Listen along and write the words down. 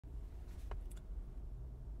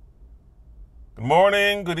Good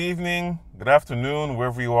morning, good evening, good afternoon,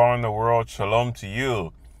 wherever you are in the world. Shalom to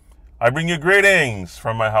you. I bring you greetings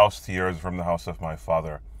from my house to yours, from the house of my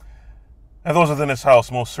Father. And those within this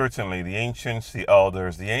house, most certainly, the ancients, the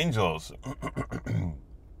elders, the angels.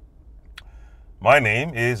 My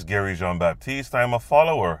name is Gary Jean-Baptiste. I am a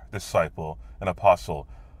follower, disciple, and apostle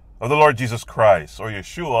of the Lord Jesus Christ, or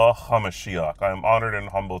Yeshua HaMashiach. I am honored and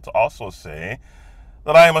humbled to also say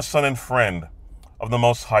that I am a son and friend of the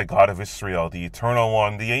Most High God of Israel, the Eternal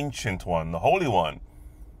One, the Ancient One, the Holy One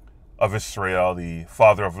of Israel, the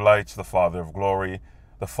Father of lights, the Father of glory,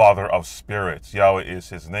 the Father of spirits. Yahweh is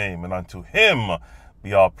his name, and unto him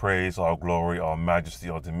be all praise, all glory, all majesty,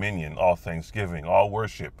 all dominion, all thanksgiving, all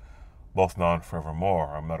worship, both now and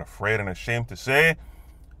forevermore. I'm not afraid and ashamed to say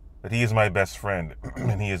that he is my best friend,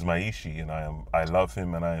 and he is my Ishi, and I love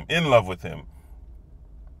him, and I am in love with him,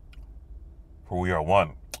 for we are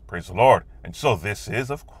one. Praise the Lord. And so this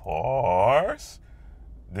is, of course,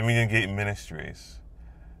 Dominion Gate Ministries.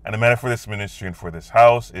 And the matter for this ministry and for this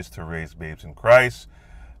house is to raise babes in Christ,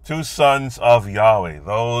 two sons of Yahweh.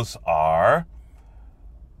 Those are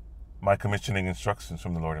my commissioning instructions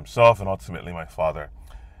from the Lord himself and ultimately my Father.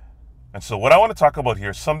 And so what I want to talk about here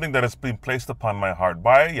is something that has been placed upon my heart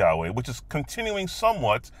by Yahweh, which is continuing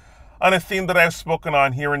somewhat on a theme that I've spoken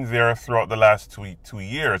on here and there throughout the last two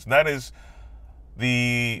years. And that is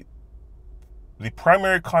the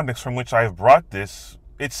primary context from which I've brought this.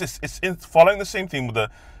 It's following the same theme,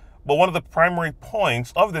 but one of the primary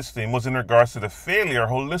points of this theme was in regards to the failure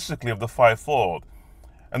holistically of the fivefold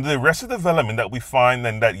and the arrested development that we find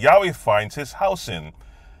and that Yahweh finds his house in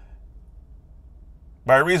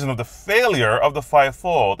by reason of the failure of the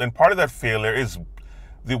fivefold. And part of that failure is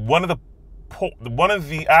one of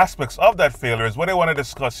the aspects of that failure is what I want to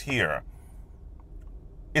discuss here.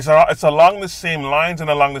 It's along the same lines and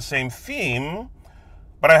along the same theme,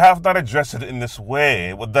 but I have not addressed it in this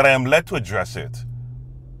way that I am led to address it.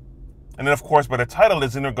 And then, of course, by the title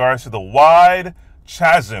is in regards to the wide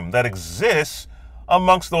chasm that exists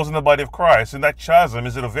amongst those in the body of Christ. And that chasm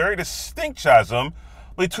is a very distinct chasm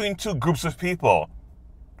between two groups of people,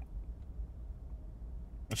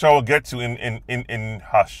 which I will get to in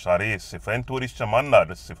Hashari Sifantur Ishamanda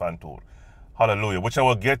Sifantur. Hallelujah. Which I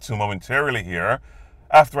will get to momentarily here,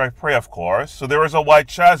 after I pray, of course. So there is a wide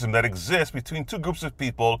chasm that exists between two groups of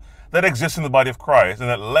people that exist in the body of Christ,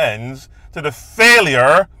 and it lends to the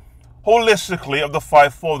failure holistically of the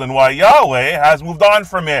fivefold and why Yahweh has moved on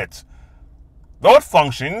from it. Though it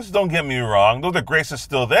functions, don't get me wrong, though the grace is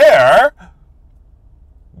still there,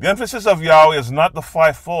 the emphasis of Yahweh is not the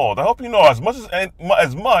fivefold. I hope you know, as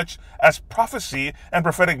much as prophecy and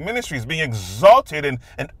prophetic ministry is being exalted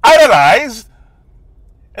and idolized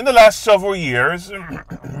in the last several years,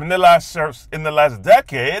 in the last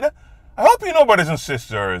decade, I hope you know, brothers and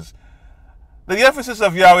sisters, that the emphasis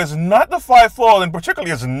of Yahweh is not the fivefold, and particularly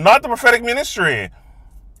is not the prophetic ministry.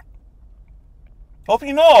 Hope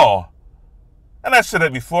you know. And I said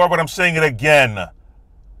it before, but I'm saying it again.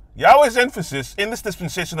 Yahweh's emphasis in this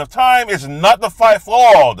dispensation of time is not the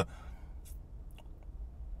fivefold.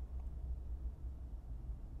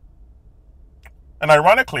 And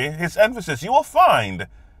ironically, his emphasis, you will find,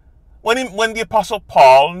 when the Apostle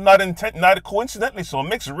Paul, not coincidentally so,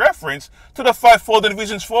 makes reference to the fivefold in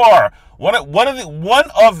Ephesians 4. One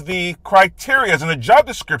of the criteria and the job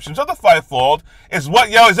descriptions of the fivefold is what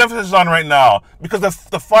Yahweh's emphasis is on right now, because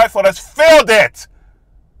the fivefold has failed it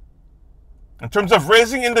in terms of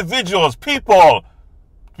raising individuals, people,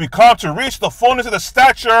 to reach the fullness of the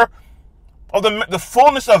stature of the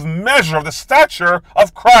fullness of measure of the stature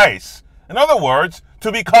of Christ. In other words,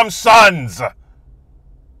 to become sons.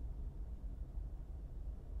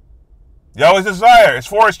 Yahweh's desire is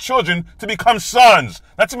for his children to become sons,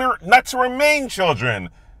 not to remain children.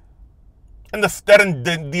 And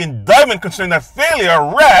the indictment concerning that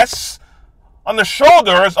failure rests on the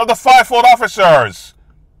shoulders of the fivefold officers,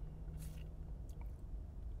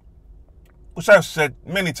 which I've said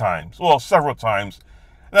many times, well, several times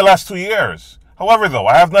in the last 2 years. However, though,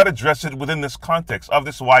 I have not addressed it within this context of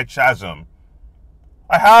this wide chasm.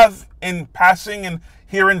 I have in passing and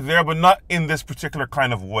here and there, but not in this particular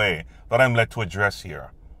kind of way that I'm led to address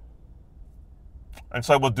here. And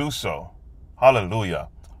so I will do so. Hallelujah.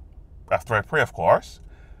 After I pray, of course.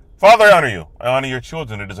 Father, I honor you. I honor your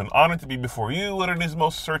children. It is an honor to be before you, and it is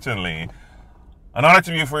most certainly an honor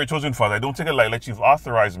to be before your children, Father. I don't take it lightly that you've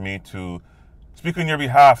authorized me to speak on your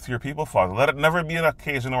behalf to your people, Father. Let it never be an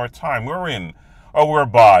occasion or a time wherein or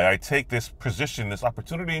whereby I take this position, this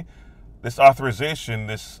opportunity, this authorization,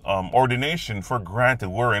 this ordination for granted,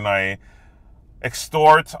 wherein I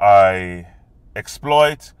extort, I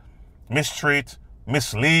exploit, mistreat,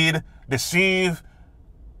 mislead, deceive,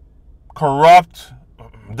 corrupt,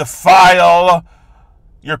 defile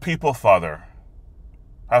your people, Father.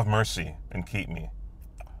 Have mercy and keep me.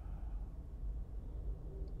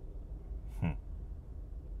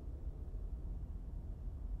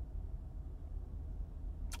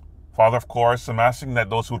 Father, of course, I'm asking that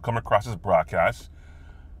those who would come across this broadcast,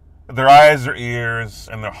 their eyes, their ears,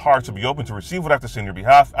 and their hearts will be open to receive what I have to say on your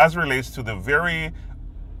behalf as it relates to the very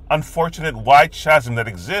unfortunate wide chasm that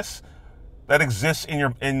exists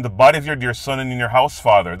in the body of your dear Son and in your house,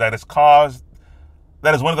 Father, that is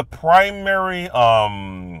one of the primary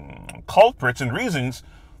culprits and reasons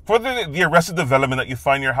for the arrested development that you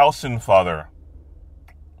find your house in, Father.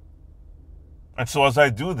 And so as I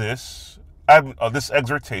do this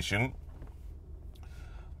exhortation,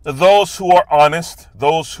 those who are honest,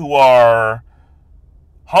 those who are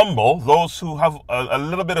humble, those who have a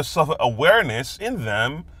little bit of self-awareness in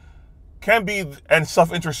them and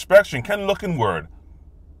self-introspection can look inward.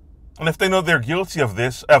 And if they know they're guilty of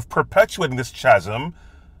this, of perpetuating this chasm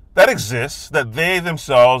that exists, that they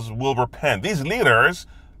themselves will repent. These leaders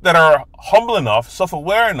that are humble enough,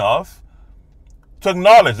 self-aware enough to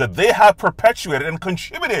acknowledge that they have perpetuated and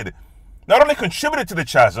contributed, not only contributed to the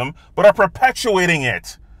chasm, but are perpetuating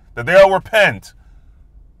it, that they will repent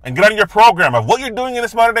and get on your program of what you're doing in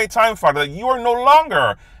this modern day time, Father, that you are no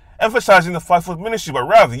longer emphasizing the fivefold ministry, but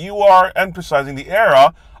rather you are emphasizing the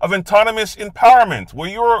era of autonomous empowerment, where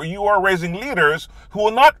you are raising leaders who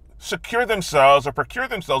will not secure themselves or procure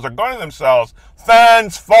themselves or garner themselves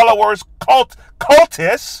fans, followers,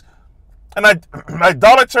 cultists, and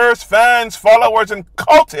idolaters, fans, followers, and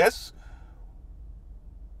cultists,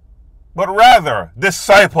 but rather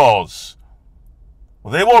disciples.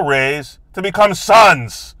 They will raise to become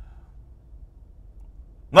sons,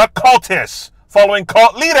 not cultists following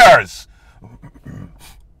cult leaders.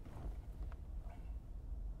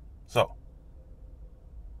 So,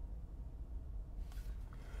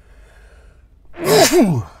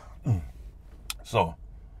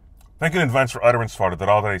 thank you in advance for utterance, Father, that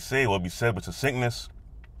all that I say will be said with succinctness,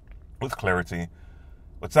 with clarity,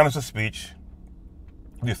 with soundness of speech,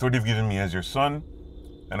 the authority you've given me as your Son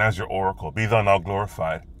and as your oracle. Be thou now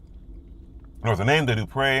glorified. Lord, the name that you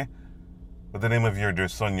pray, with the name of your dear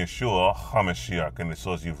Son, Yeshua HaMashiach, and the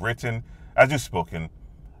souls you've written, as you've spoken,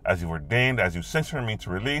 as you've ordained, as you sent for me to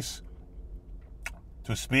release,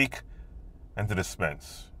 to speak, and to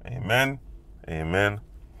dispense. Amen, amen,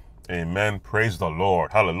 amen. Praise the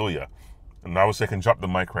Lord. Hallelujah. And I would say I can drop the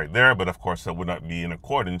mic right there, but of course that would not be in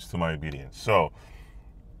accordance to my obedience. So,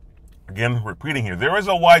 again, repeating here, there is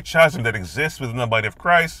a wide chasm that exists within the body of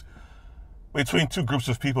Christ between two groups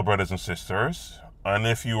of people, brothers and sisters. And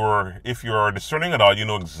if you are discerning at all, you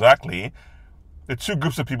know exactly the two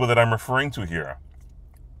groups of people that I'm referring to here.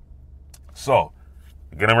 So,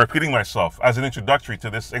 again, I'm repeating myself as an introductory to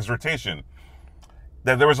this exhortation,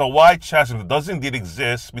 that there is a wide chasm that does indeed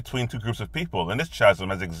exist between two groups of people. And this chasm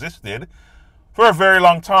has existed for a very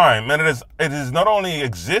long time. And it has not only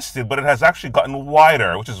existed, but it has actually gotten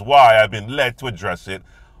wider, which is why I've been led to address it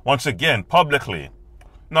once again publicly.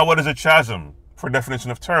 Now, what is a chasm? For definition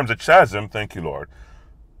of terms, a chasm, thank you, Lord,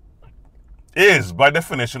 is by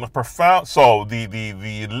definition a profound. So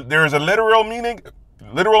there is a literal meaning,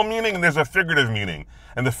 and there's a figurative meaning.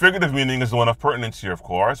 And the figurative meaning is the one of pertinence here, of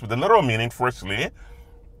course. But the literal meaning, firstly,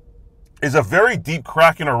 is a very deep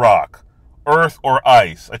crack in a rock, earth or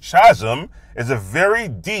ice. A chasm is a very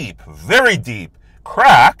deep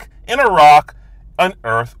crack in a rock, on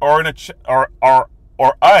earth, or in or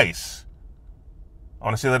ice. I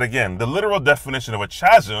want to say that again. The literal definition of a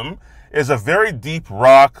chasm is a very deep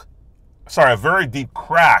crack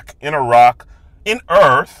in a rock, in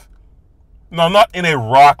earth. No, not in a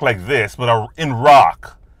rock like this, but in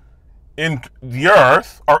rock, in the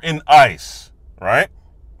earth, or in ice, right?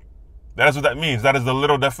 That is what that means. That is the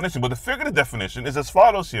literal definition. But the figurative definition is as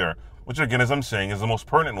follows here, which again, as I'm saying, is the most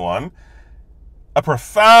pertinent one. A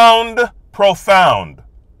profound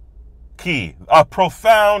key. A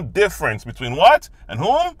profound difference between what and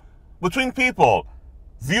whom? Between people,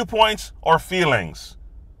 viewpoints, or feelings.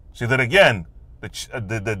 See that again.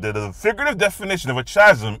 The figurative definition of a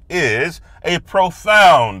chasm is a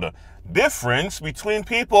profound difference between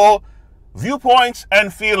people, viewpoints,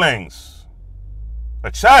 and feelings.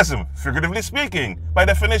 A chasm, figuratively speaking, by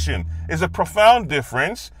definition, is a profound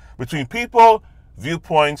difference between people,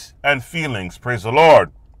 viewpoints, and feelings. Praise the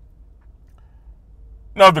Lord.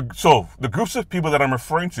 Now, the groups of people that I'm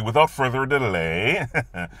referring to, without further delay,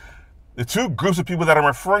 the two groups of people that I'm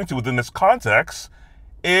referring to within this context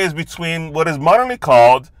is between what is modernly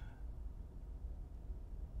called,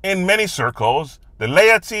 in many circles, the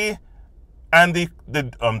laity and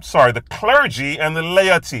the clergy and the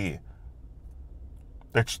laity.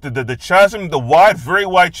 The chasm, the wide, very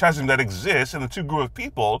wide chasm that exists in the two group of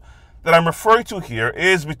people that I'm referring to here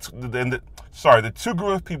is the two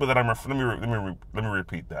group of people that let me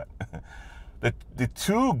repeat that. The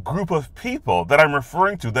two group of people that I'm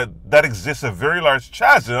referring to that exists a very large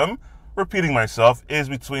chasm, repeating myself, is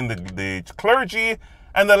between the clergy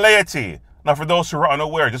and the laity. Now, for those who are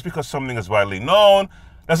unaware, just because something is widely known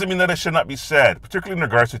doesn't mean that it should not be said, particularly in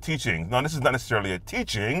regards to teaching. Now, this is not necessarily a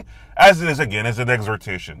teaching, as it is, again, as an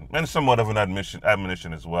exhortation, and somewhat of an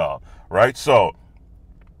admonition as well, right? So,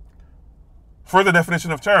 further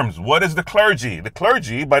definition of terms. What is the clergy? The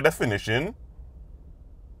clergy, by definition,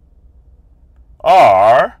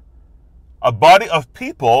 are a body of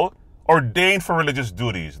people ordained for religious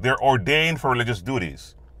duties. They're ordained for religious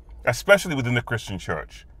duties, especially within the Christian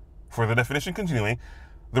church. For the definition continuing,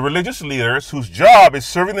 the religious leaders whose job is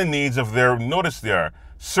serving the needs of their, notice there,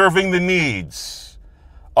 serving the needs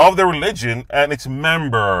of the religion and its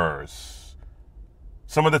members.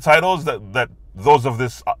 Some of the titles that those of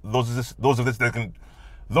this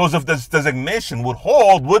designation would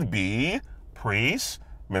hold would be priests,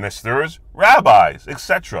 ministers, rabbis,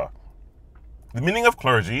 etc. The meaning of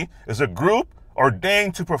clergy is a group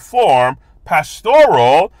ordained to perform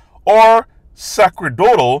pastoral or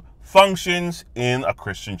sacerdotal functions in a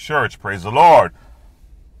Christian church. Praise the Lord.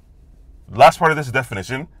 Last part of this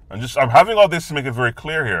definition. I'm having all this to make it very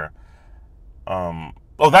clear here.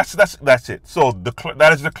 That's it. So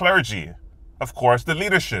that is the clergy. Of course, the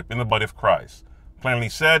leadership in the body of Christ. Plainly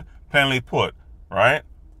said, plainly put, right?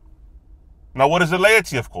 Now, what is the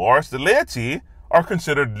laity, of course? The laity are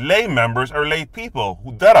considered lay members or lay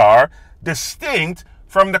people that are distinct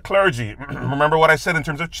from the clergy. Remember what I said in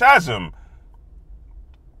terms of chasm,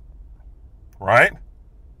 right?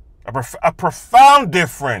 A profound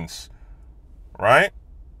difference, right,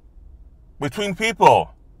 between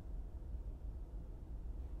people,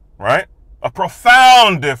 right? A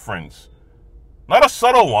profound difference. Not a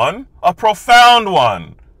subtle one, a profound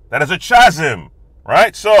one. That is a chasm,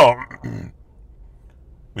 right? So,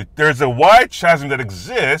 there's a wide chasm that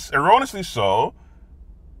exists, erroneously so,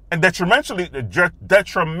 and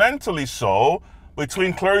detrimentally so,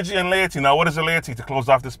 between clergy and laity. Now, what is the laity, to close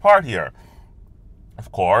off this part here?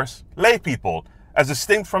 Of course, lay people, as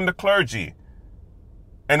distinct from the clergy.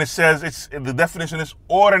 And it says, the definition is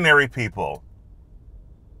ordinary people.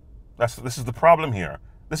 This is the problem here.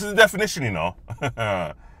 This is the definition, you know.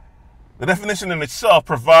 The definition in itself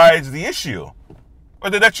provides the issue, or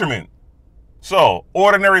the detriment. So,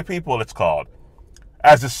 ordinary people, it's called,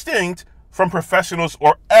 as distinct from professionals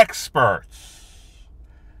or experts.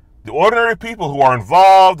 The ordinary people who are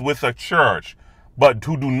involved with a church, but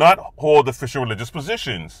who do not hold official religious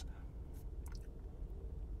positions.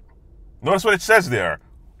 Notice what it says there.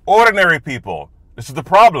 Ordinary people. This is the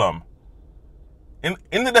problem.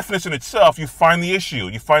 In the definition itself, you find the issue.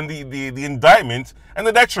 You find the indictment and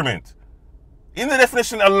the detriment. In the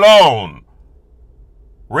definition alone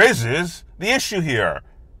raises the issue here.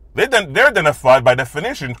 They're identified by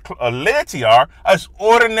definition, laity are, as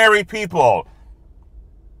ordinary people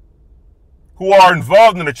who are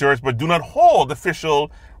involved in the church but do not hold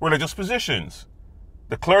official religious positions.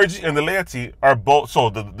 The clergy and the laity are both,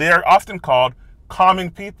 so they are often called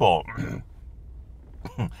common people.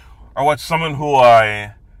 Or what someone who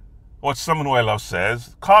I love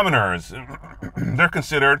says, commoners. They're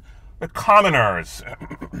considered the commoners.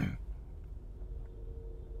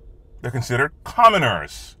 They're considered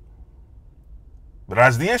commoners. But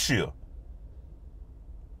as the issue,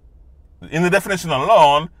 in the definition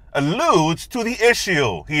alone, alludes to the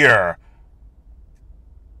issue here.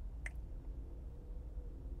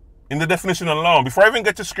 In the definition alone, before I even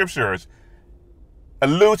get to scriptures,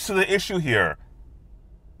 alludes to the issue here,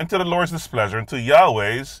 and to the Lord's displeasure, and to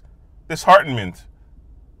Yahweh's disheartenment.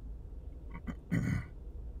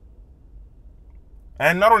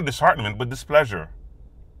 And not only disheartenment, but displeasure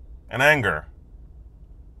and anger.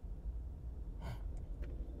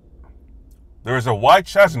 There is a wide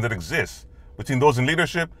chasm that exists between those in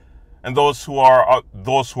leadership and those who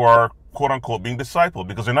are quote unquote being discipled,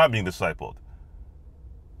 because they're not being discipled.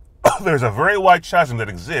 There's a very wide chasm that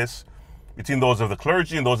exists between those of the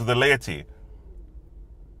clergy and those of the laity.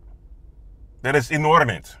 That is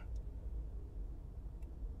inordinate.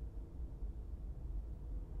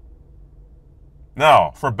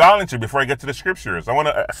 Now, for balance here, before I get to the scriptures, I want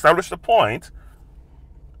to establish the point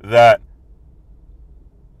that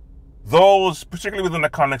those, particularly within the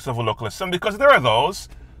context of a local assembly, because there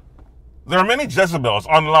are many Jezebels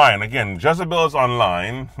online. Again, Jezebels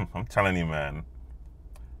online, I'm telling you, man,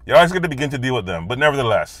 you're always going to begin to deal with them. But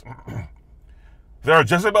nevertheless, There are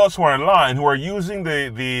Jezebels who are in line who are using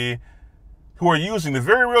the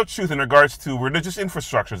very real truth in regards to religious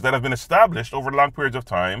infrastructures that have been established over long periods of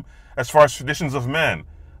time as far as traditions of men.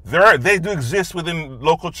 They do exist within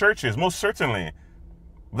local churches, most certainly.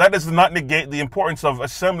 That does not negate the importance of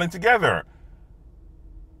assembling together.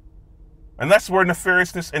 And that's where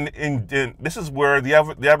nefariousness, and this is where the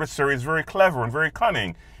adversary is very clever and very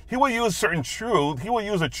cunning. He will use certain truth, he will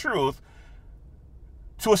use a truth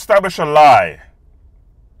to establish a lie.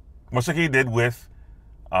 Much like he did with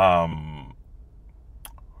at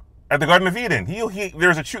the Garden of Eden.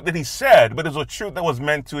 There's a truth that he said, but it's a truth that was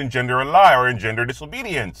meant to engender a lie or engender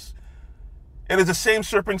disobedience. It is the same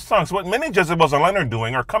serpent's tongue. So what many Jezebels online are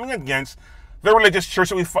doing are coming against the religious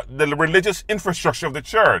church, the religious infrastructure of the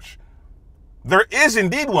church. There is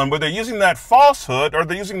indeed one, but they're using that falsehood, or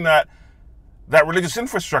they're using that religious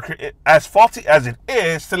infrastructure, as faulty as it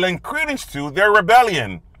is, to lend credence to their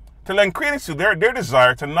rebellion, to lend credence to their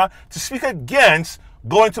desire to speak against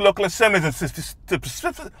going to local assemblies, and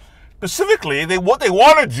specifically, what they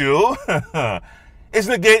want to do is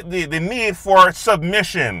negate the need for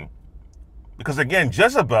submission. Because again,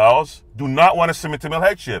 Jezebels do not want to submit to male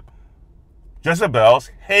headship.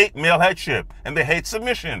 Jezebels hate male headship, and they hate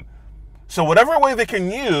submission. So whatever way they can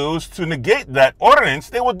use to negate that ordinance,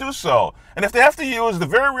 they will do so. And if they have to use the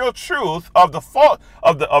very real truth of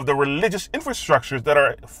the religious infrastructures that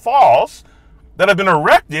are false, that have been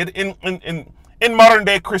erected in modern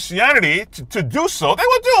day Christianity to do so, they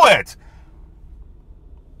will do it.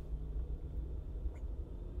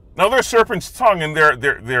 Now their serpent's tongue and their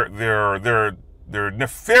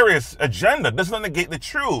nefarious agenda does not negate the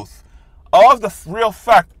truth of the real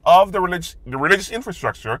fact of the religious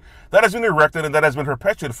infrastructure that has been erected and that has been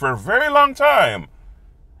perpetuated for a very long time.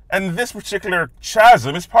 And this particular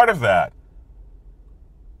chasm is part of that.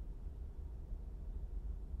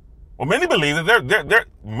 Well, many believe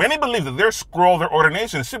that their scroll, their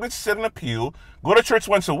ordination, is simply to sit in a pew, go to church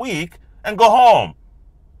once a week, and go home.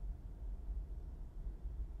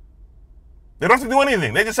 They don't have to do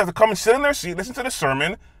anything. They just have to come and sit in their seat, listen to the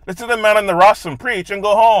sermon, listen to the man on the rostrum preach, and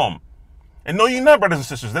go home. And know ye not, brothers and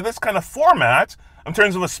sisters, that this kind of format, in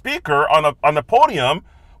terms of a speaker on the podium,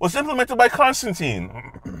 was implemented by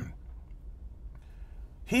Constantine.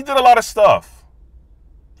 He did a lot of stuff.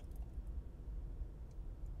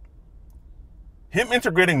 Him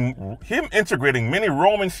integrating many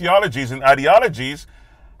Roman theologies and ideologies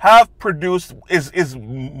have produced is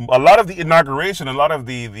a lot of the inauguration, a lot of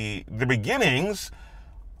the beginnings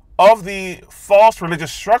of the false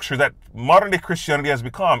religious structure that modern day Christianity has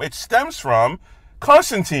become. It stems from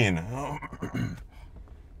Constantine.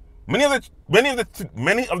 Many of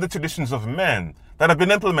the traditions of men that have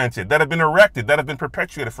been implemented, that have been erected, that have been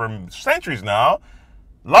perpetuated for centuries now,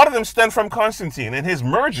 a lot of them stem from Constantine and his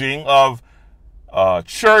merging of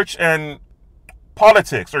church and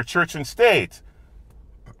politics, or church and state.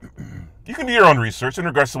 You can do your own research in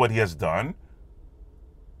regards to what he has done.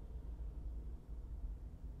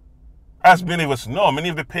 As many of us know, many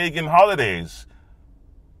of the pagan holidays,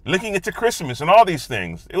 linking it to Christmas and all these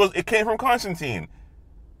things, it came from Constantine.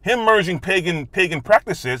 Him merging pagan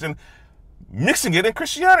practices and mixing it in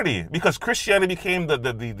Christianity, because Christianity became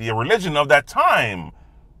the religion of that time.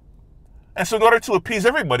 And so in order to appease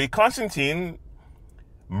everybody, Constantine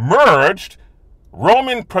merged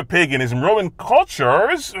Roman paganism, Roman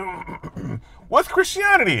cultures with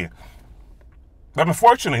Christianity. But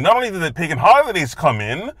unfortunately, not only did the pagan holidays come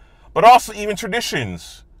in, but also even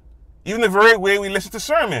traditions, even the very way we listen to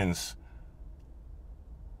sermons.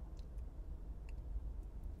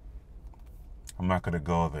 I'm not going to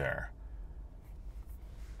go there.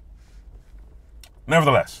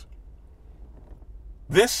 Nevertheless,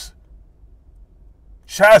 this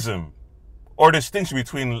chasm or distinction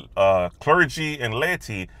between clergy and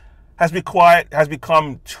laity has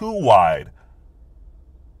become too wide.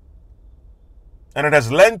 And it has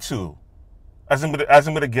led to, as I'm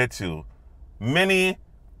going to get to, many,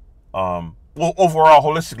 well, overall,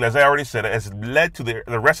 holistically, as I already said, it has led to the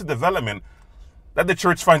arrested development that the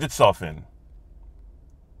church finds itself in.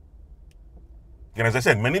 And as I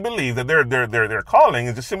said, many believe that their calling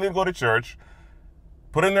is just simply to go to church,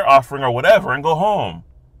 put in their offering or whatever, and go home.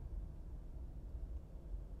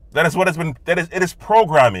 That is what has been. It is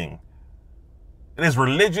programming. It is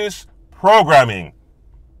religious programming.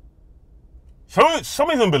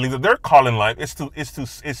 Some even believe that their call in life is to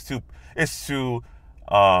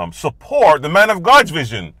support the man of God's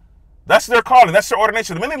vision. That's their calling. That's their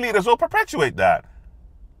ordination. Many leaders will perpetuate that.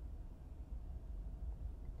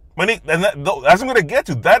 As I'm going to get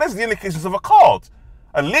to, that is the indications of a cult.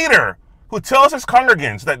 A leader who tells his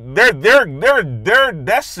congregants that their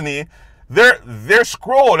destiny, their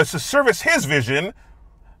scroll is to service his vision,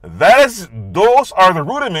 those are the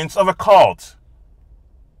rudiments of a cult.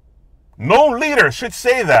 No leader should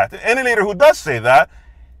say that. Any leader who does say that,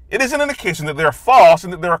 it is an indication that they're false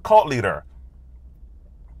and that they're a cult leader.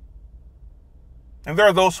 And there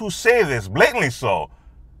are those who say this blatantly so.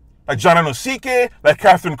 Like John Anosike, like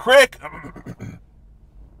Catherine Crick.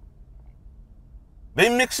 They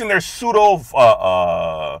mix in their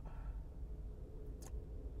pseudo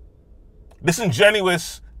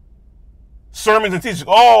disingenuous sermons and teachings.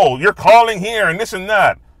 Oh, you're calling here and this and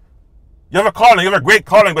that. You have a calling, you have a great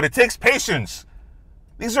calling, but it takes patience.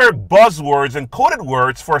 These are buzzwords and coded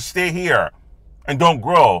words for stay here and don't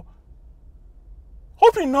grow.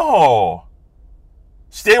 Hope you know.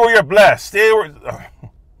 Stay where you're blessed. Stay where...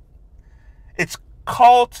 It's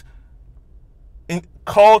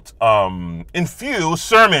infused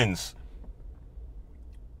sermons.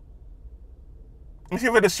 If you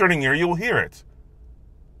have a discerning ear, you will hear it.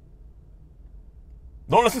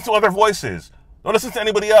 Don't listen to other voices. Don't listen to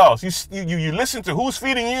anybody else. You listen to who's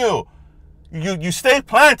feeding you. You stay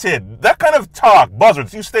planted. That kind of talk,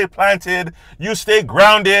 buzzwords. You stay planted. You stay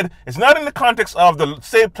grounded. It's not in the context of the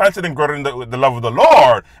stay planted and grounded in the love of the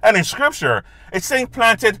Lord and in Scripture. It's saying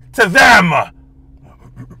planted to them.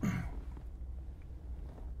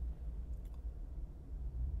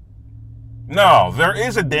 No, there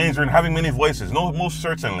is a danger in having many voices. No, most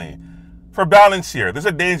certainly. For balance here, there's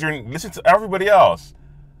a danger in listening to everybody else.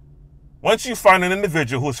 Once you find an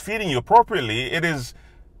individual who's feeding you appropriately,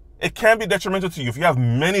 it can be detrimental to you if you have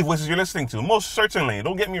many voices you're listening to. Most certainly.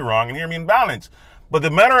 Don't get me wrong and hear me in balance. But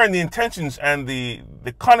the manner and the intentions and the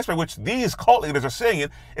context by which these cult leaders are saying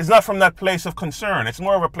it is not from that place of concern. It's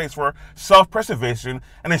more of a place for self-preservation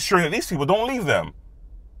and ensuring that these people don't leave them.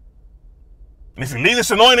 And if you leave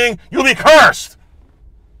this anointing, you'll be cursed.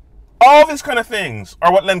 All these kind of things are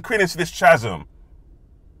what lend credence to this chasm.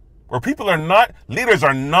 Where leaders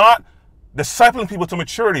are not discipling people to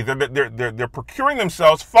maturity. They're procuring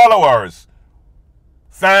themselves followers,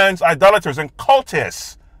 fans, idolaters, and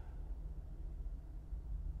cultists.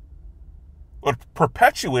 What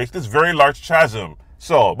perpetuates this very large chasm.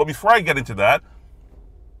 So, but before I get into that,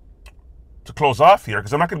 to close off here,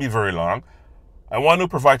 because I'm not going to be very long, I want to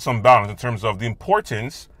provide some balance in terms of the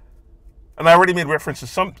importance, and I already made reference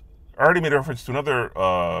to another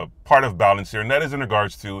part of balance here, and that is in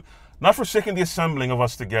regards to not forsaking the assembling of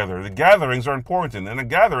us together. The gatherings are important, and a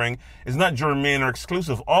gathering is not germane or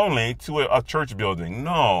exclusive only to a church building.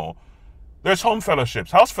 No. There's home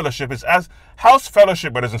fellowships. House fellowship,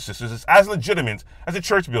 brothers and sisters, is as legitimate as a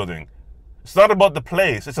church building. It's not about the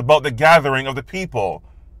place. It's about the gathering of the people.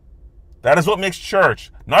 That is what makes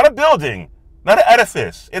church. Not a building, not an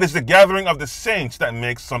edifice. It is the gathering of the saints that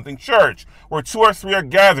makes something church. Where 2 or 3 are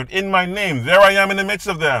gathered in my name, there I am in the midst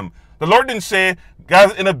of them. The Lord didn't say,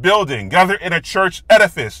 gather in a building, gather in a church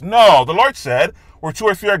edifice. No, the Lord said, where 2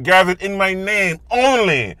 or 3 are gathered in my name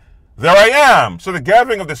only, there I am. So the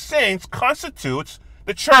gathering of the saints constitutes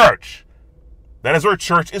the church. That is where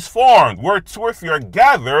church is formed, where 2 or 3 are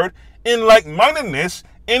gathered in like-mindedness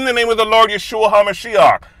in the name of the Lord Yeshua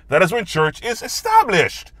HaMashiach. That is when church is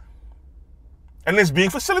established and is being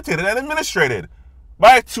facilitated and administrated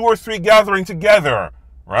by 2 or 3 gathering together,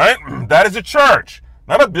 right? That is a church,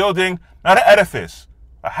 not a building, not an edifice.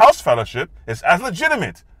 A house fellowship is as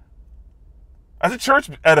legitimate as a church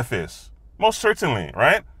edifice, most certainly,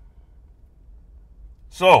 right?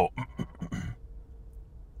 So,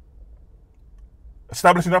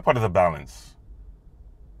 establishing that part of the balance.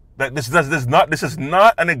 That this is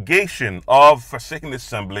not a negation of forsaking the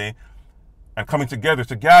assembly and coming together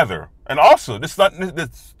to gather. And also,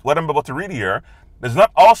 what I'm about to read here does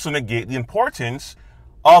not also negate the importance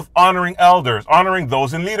of honoring elders, honoring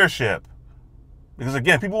those in leadership. Because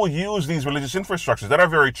again, people will use these religious infrastructures that are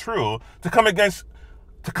very true to come against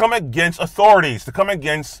authorities, to come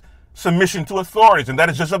against submission to authorities, and that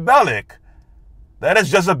is Jezebelic. That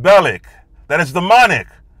is Jezebelic. That is demonic.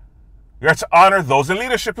 We are to honor those in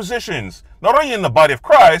leadership positions, not only in the body of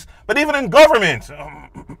Christ, but even in government.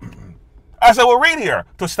 As I will read here,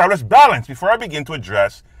 to establish balance before I begin to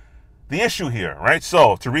address the issue here, right?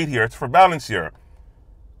 So, to read here, it's for balance here.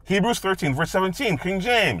 Hebrews 13, verse 17, King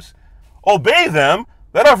James. Obey them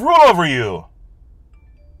that have rule over you,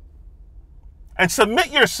 and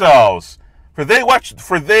submit yourselves, for they watch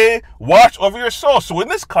over your souls. So in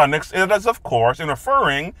this context, it is, of course, in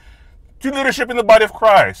referring to leadership in the body of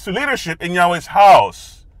Christ, to leadership in Yahweh's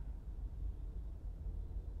house.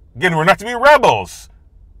 Again, we're not to be rebels.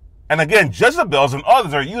 And again, Jezebels and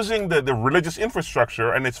others are using the religious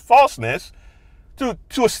infrastructure and its falseness to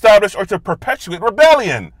establish or to perpetuate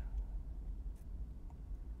rebellion.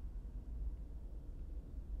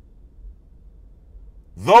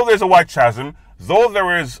 though there's a wide chasm, though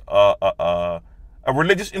there is a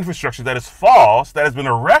religious infrastructure that is false, that has been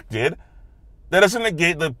erected, that doesn't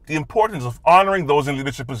negate the importance of honoring those in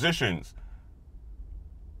leadership positions.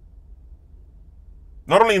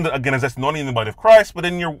 Not only again, as that's not only in the body of Christ, but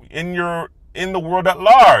in the world at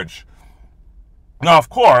large. Now, of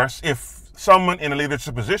course, if someone in a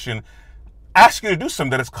leadership position asks you to do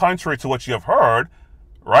something that is contrary to what you have heard,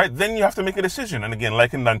 right, then you have to make a decision. And again,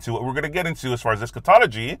 likened unto what we're going to get into as far as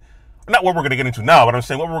eschatology, not what we're going to get into now, but I'm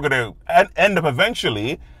saying what we're going to end up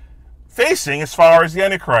eventually facing as far as the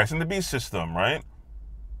Antichrist and the beast system, right?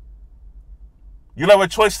 You'll have a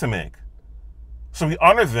choice to make. So we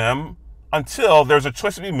honor them until there's a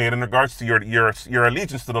choice to be made in regards to your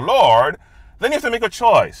allegiance to the Lord. Then you have to make a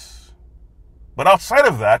choice. But outside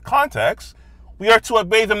of that context, we are to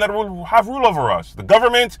obey them that have rule over us, the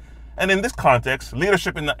government, and in this context,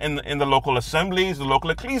 leadership in the local assemblies, the local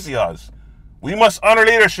ecclesias. We must honor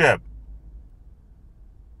leadership.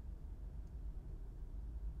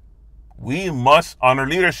 We must honor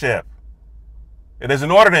leadership. It is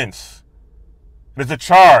an ordinance. It is a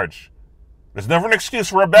charge. There's never an excuse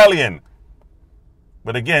for rebellion.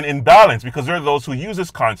 But again, in balance, because there are those who use this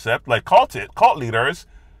concept, like cult leaders,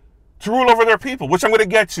 to rule over their people, which I'm going to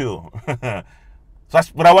get to. So that's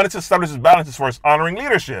what I wanted to establish this balance as far as honoring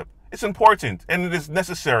leadership. It's important and it is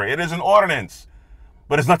necessary. It is an ordinance,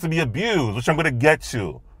 but it's not to be abused, which I'm going to get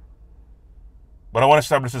to. But I want to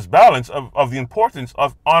establish this balance of the importance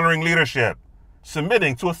of honoring leadership,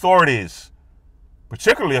 submitting to authorities,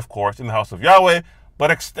 particularly, of course, in the house of Yahweh, but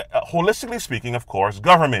holistically speaking, of course,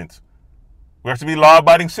 government. We are to be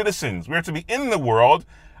law-abiding citizens. We are to be in the world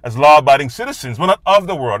as law-abiding citizens, but not of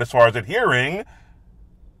the world as far as adhering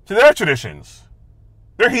to their traditions,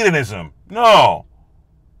 their hedonism. No.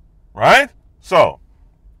 Right? So,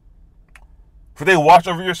 for they watch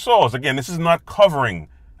over your souls. Again, this is not covering.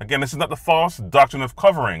 Again, this is not the false doctrine of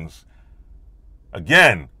coverings.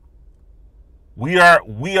 Again, we are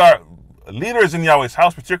leaders in Yahweh's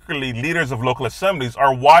house, particularly leaders of local assemblies,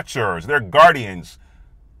 are watchers. They're guardians.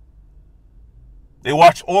 They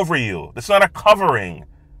watch over you. It's not a covering.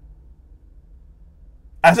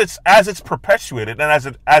 As it's perpetuated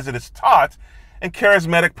and as it is taught in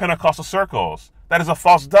charismatic Pentecostal circles. That is a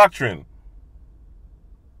false doctrine.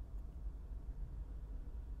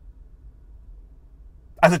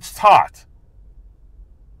 As it's taught.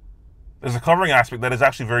 There's a covering aspect that is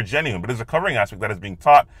actually very genuine, but there's a covering aspect that is being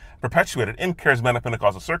taught, perpetuated in charismatic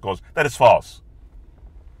Pentecostal circles that is false.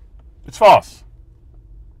 It's false.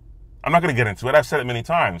 I'm not going to get into it. I've said it many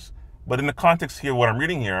times. But in the context here, what I'm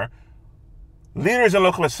reading here, leaders in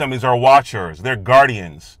local assemblies are watchers. They're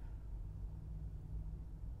guardians.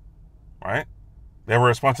 Right? They have a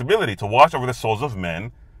responsibility to watch over the souls of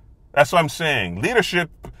men. That's what I'm saying. Leadership,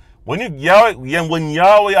 when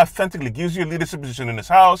Yahweh authentically gives you a leadership position in his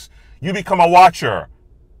house, you become a watcher.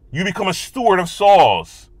 You become a steward of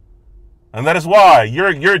souls. And that is why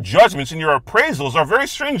your judgments and your appraisals are very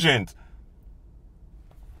stringent.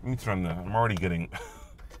 Let me turn that. I'm already getting...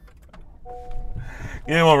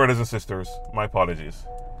 You know, brothers and sisters, my apologies.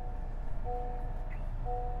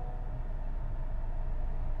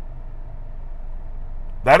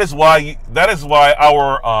 That is why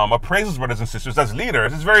our appraisals, brothers and sisters, as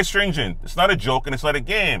leaders, is very stringent. It's not a joke and it's not a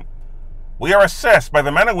game. We are assessed by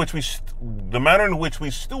the manner in which we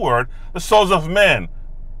steward the souls of men.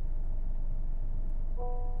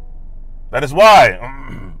 That is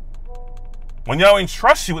why when Yahweh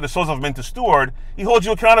entrusts you with the souls of men to steward, he holds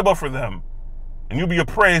you accountable for them. And you'll be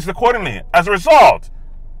appraised accordingly as a result.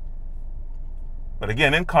 But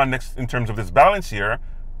again, in context, in terms of this balance here,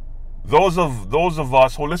 those of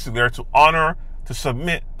us holistically are to honor, to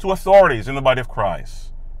submit to authorities in the body of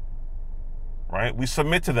Christ. Right? We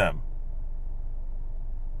submit to them.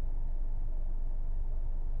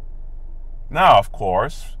 Now, of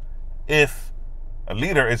course, if a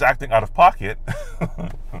leader is acting out of pocket,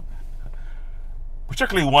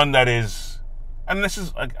 particularly one that is, and this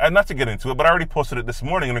is, not to get into it, but I already posted it this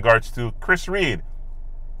morning in regards to Chris Reed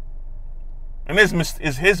and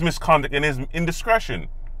his misconduct and his indiscretion.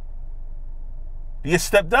 He has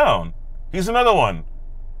stepped down. He's another one.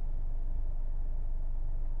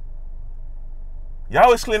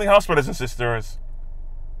 Yahweh's cleaning house, brothers and sisters.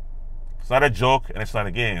 It's not a joke and it's not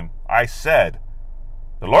a game. The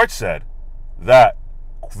Lord said, that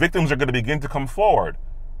victims are going to begin to come forward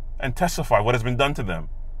and testify what has been done to them.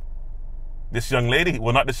 This young lady,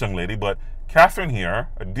 well, not this young lady, but Catherine here,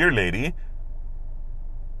 a dear lady,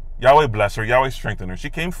 Yahweh bless her, Yahweh strengthen her. She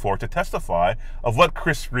came forth to testify of what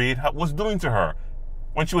Chris Reed was doing to her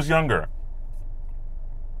when she was younger.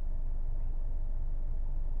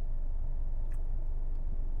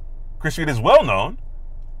 Chris Reed is well known.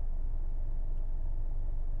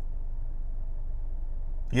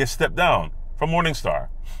 He has stepped down from Morning Star.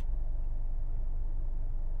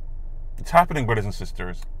 It's happening, brothers and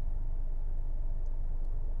sisters.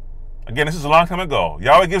 Again, this is a long time ago.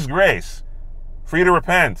 Yahweh gives grace for you to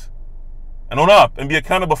repent and own up and be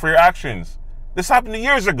accountable for your actions. This happened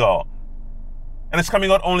years ago, and it's coming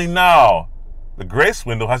out only now. The grace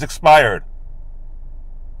window has expired.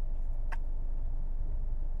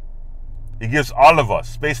 He gives all of us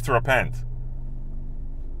space to repent.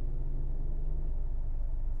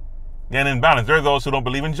 Again, in balance, there are those who don't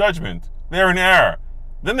believe in judgment. They're in error.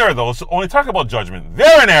 Then there are those who only talk about judgment.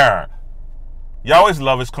 They're in error. Yahweh's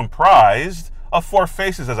love is comprised of 4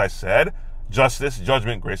 faces, as I said: justice,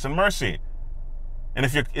 judgment, grace, and mercy. And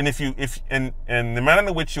the manner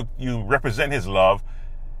in which you represent His love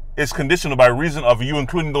is conditional by reason of you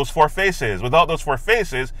including those 4 faces. Without those 4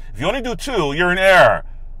 faces, if you only do 2, you're in error.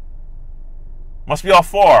 Must be all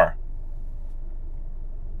 4.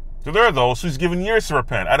 So there are those who's given years to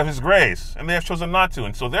repent out of His grace, and they have chosen not to,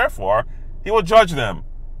 and so therefore He will judge them.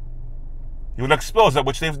 He will expose that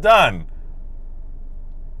which they've done.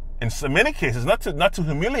 In so many cases, not to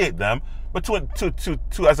humiliate them, but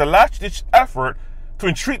to as a last-ditch effort to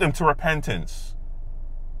entreat them to repentance.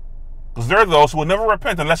 Because there are those who will never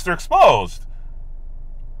repent unless they're exposed.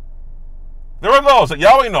 There are those that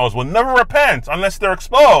Yahweh knows will never repent unless they're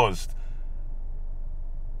exposed.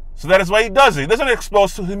 So that is why He does it. He doesn't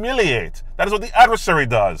expose to humiliate. That is what the adversary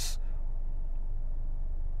does.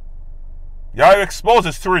 Yahweh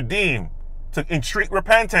exposes to redeem, to entreat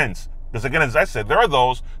repentance. Because again, as I said, there are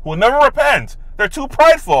those who will never repent. They're too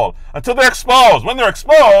prideful until they're exposed. When they're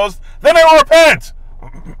exposed, then they will repent.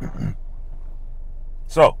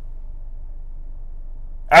 So,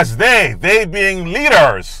 as they being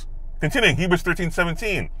leaders, continuing Hebrews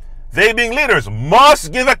 13:17, they being leaders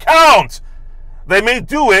must give account. They may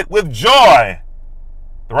do it with joy.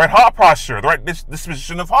 The right heart posture, the right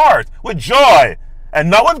disposition of heart, with joy, and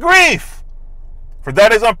not with grief. For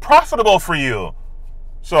that is unprofitable for you.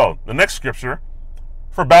 So, the next scripture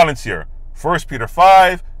for balance here, 1 Peter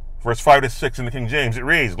 5, verse 5 to 6 in the King James, it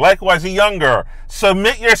reads, "Likewise, ye younger,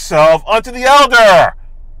 submit yourself unto the elder."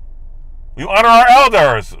 We honor our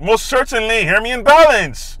elders. Most certainly, hear me in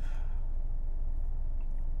balance.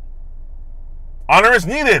 Honor is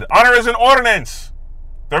needed. Honor is an ordinance.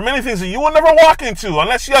 There are many things that you will never walk into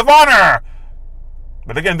unless you have honor.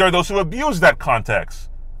 But again, there are those who abuse that context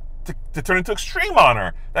to turn into extreme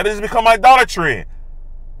honor. That has become idolatry.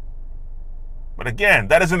 But again,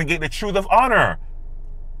 that doesn't negate the truth of honor.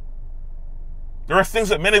 There are things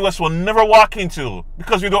that many of us will never walk into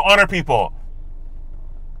because we don't honor people.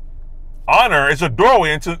 Honor is a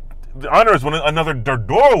doorway into... Honor is another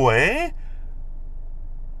doorway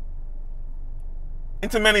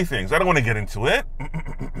into many things. I don't want to get into it.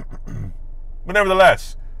 But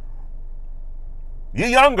nevertheless, ye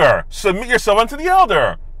younger, submit yourself unto the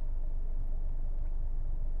elder.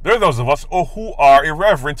 There are those of us who are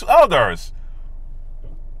irreverent to elders.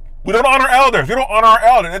 We don't honor elders. We don't honor our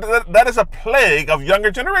elders. That is a plague of younger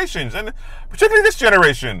generations, and particularly this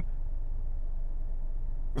generation.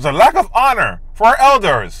 There's a lack of honor for our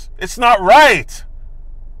elders. It's not right.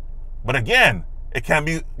 But again, it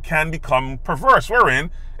can become perverse.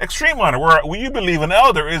 Wherein extreme honor, where you believe an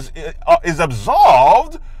elder is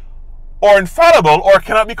absolved or infallible or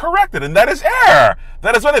cannot be corrected, and that is error.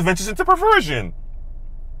 That is when it ventures into perversion.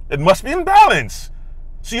 It must be in balance.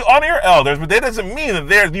 So you honor your elders, but that doesn't mean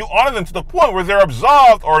that you honor them to the point where they're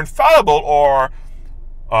absolved or infallible or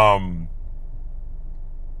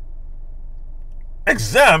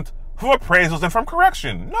exempt from appraisals and from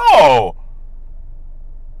correction. No.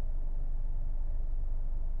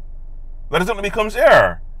 That is when it becomes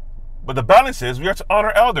error. But the balance is we are to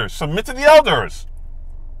honor elders, submit to the elders.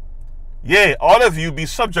 Yea, all of you be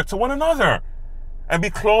subject to one another, and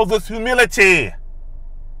be clothed with humility.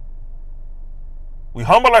 We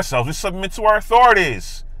humble ourselves, we submit to our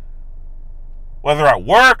authorities. Whether at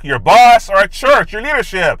work, your boss, or at church, your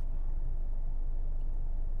leadership.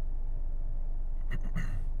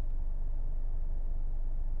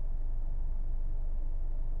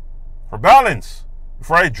 For balance,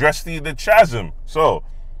 before I address the chasm. So,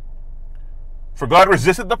 for God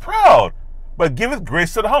resisteth the proud, but giveth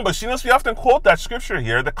grace to the humble. You notice we often quote that scripture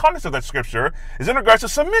here. The context of that scripture is in regards to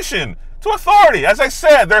submission to authority. As I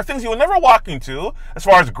said, there are things you will never walk into as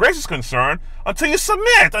far as grace is concerned until you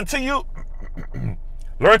submit, until you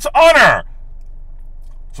learn to honor.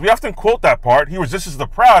 So we often quote that part. He resists the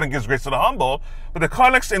proud and gives grace to the humble. But the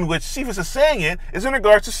context in which Cephas is saying it is in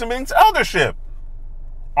regards to submitting to eldership.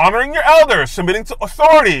 Honoring your elders, submitting to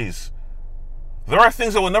authorities. There are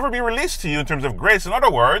things that will never be released to you in terms of grace, in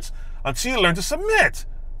other words, until you learn to submit,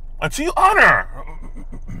 until you honor.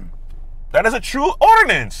 That is a true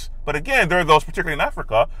ordinance. But again, there are those, particularly in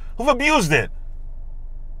Africa, who've abused it.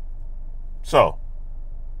 So,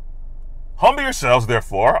 humble yourselves,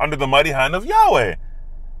 therefore, under the mighty hand of Yahweh,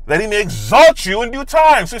 that he may exalt you in due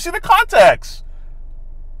time. So you see the context.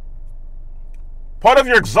 Part of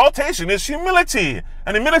your exaltation is humility,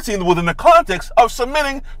 and humility within the context of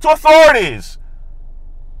submitting to authorities.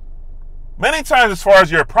 Many times, as far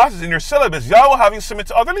as your process in your syllabus, Yahweh will have you submit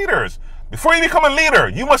to other leaders. Before you become a leader,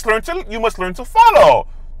 you must learn to follow.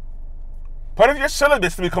 Part of your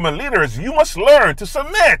syllabus to become a leader is you must learn to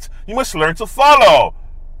submit. You must learn to follow.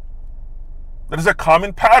 That is a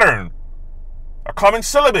common pattern, a common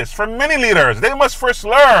syllabus for many leaders. They must first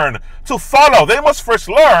learn to follow. They must first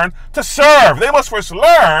learn to serve. They must first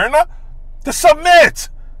learn to submit.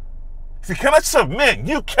 If you cannot submit,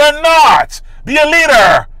 you cannot be a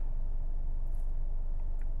leader.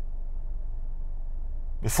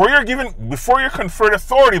 Before you're conferred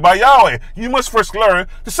authority by Yahweh, you must first learn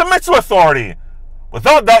to submit to authority.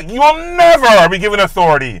 Without that, you will never be given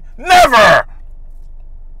authority. Never!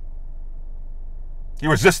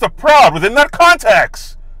 You resist the proud within that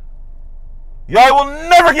context. Yahweh will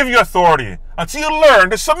never give you authority until you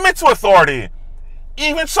learn to submit to authority.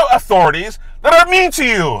 Even so, authorities that are mean to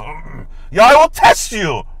you. Yahweh will test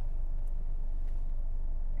you.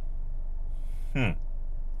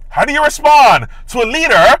 How do you respond to a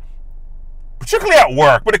leader, particularly at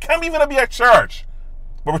work, but it can't even be at church,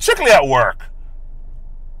 but particularly at work?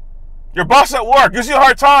 Your boss at work gives you a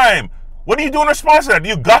hard time. What do you do in response to that? Do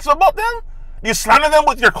you gossip about them? Do you slander them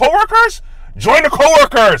with your coworkers? Join the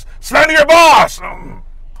coworkers. Slander your boss.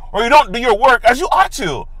 Or you don't do your work as you ought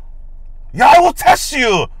to. Yahweh will test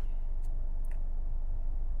you.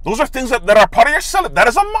 Those are things that are part of your syllabus. That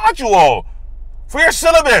is a module for your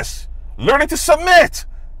syllabus. Learning to submit.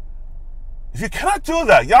 If you cannot do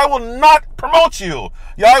that, Yahweh will not promote you.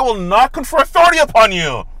 Yahweh will not confer authority upon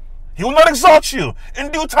you. He will not exalt you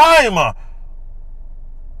in due time.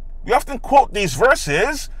 We often quote these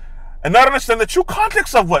verses and not understand the true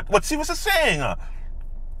context of what Cephas is saying.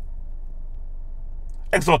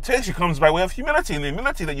 Exaltation comes by way of humility, and the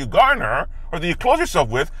humility that you garner or that you clothe yourself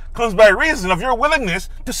with comes by reason of your willingness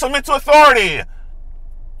to submit to authority,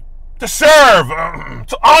 to serve,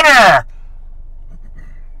 to honor.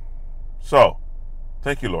 So,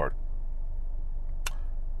 thank you, Lord.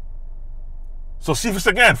 So Cephas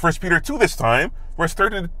again, 1 Peter 2 this time, verse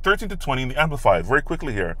 13 to 20 in the Amplified, very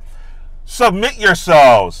quickly here. Submit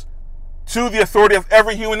yourselves to the authority of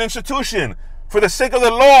every human institution for the sake of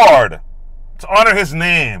the Lord, to honor his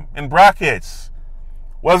name, in brackets.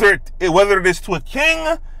 Whether it is to a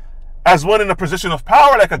king, as one in a position of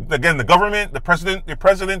power, like again the government, the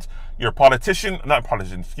president, your politician, not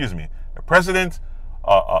politician, excuse me, the president,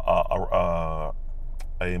 a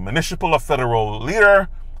municipal or federal leader,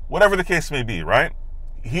 whatever the case may be, right?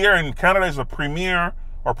 Here in Canada is a premier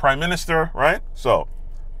or prime minister, right? So,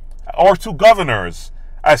 or to governors,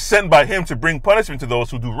 as sent by him to bring punishment to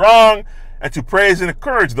those who do wrong and to praise and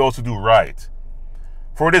encourage those who do right.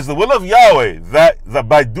 For it is the will of Yahweh that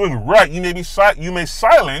by doing right you may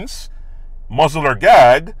silence, muzzle or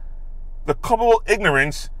gag the culpable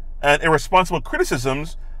ignorance and irresponsible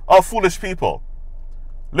criticisms of foolish people.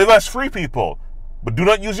 Live as free people, but do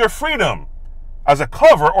not use your freedom as a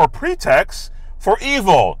cover or pretext for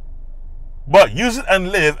evil, but use it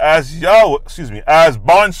and live as as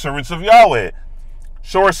bondservants of Yahweh.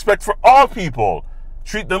 Show respect for all people.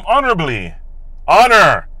 Treat them honorably.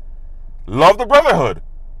 Honor. Love the brotherhood.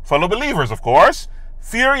 Fellow believers, of course.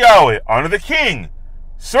 Fear Yahweh. Honor the king.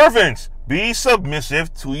 Servants, be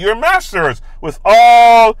submissive to your masters with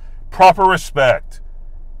all proper respect.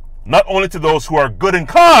 Not only to those who are good and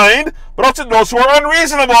kind, but also to those who are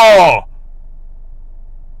unreasonable.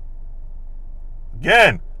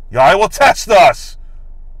 Again, Yahweh will test us.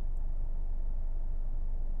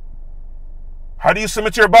 How do you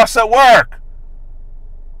submit to your boss at work?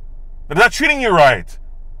 They're not treating you right.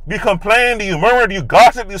 Do you complain? Do you murmur? Do you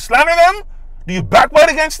gossip? Do you slander them? Do you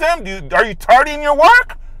backbite against them? Are you tardy in your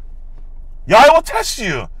work? Yahweh will test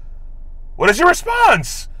you. What is your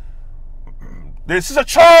response? This is a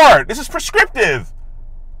chart. This is prescriptive.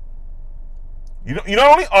 You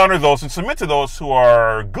not only honor those and submit to those who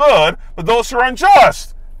are good, but those who are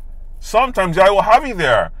unjust. Sometimes Yahweh will have you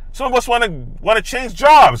there. Some of us want to change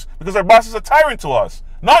jobs because our boss is a tyrant to us.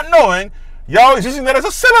 Not knowing Yahweh is using that as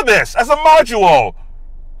a syllabus, as a module,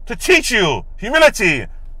 to teach you humility,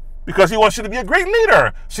 because he wants you to be a great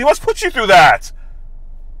leader. So he must put you through that.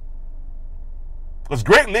 Because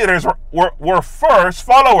great leaders were first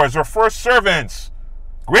followers, were first servants.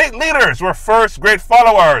 Great leaders were first great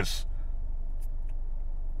followers.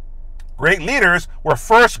 Great leaders were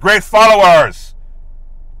first great followers.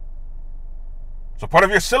 So part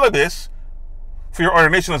of your syllabus for your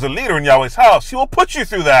ordination as a leader in Yahweh's house, he will put you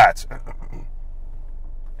through that.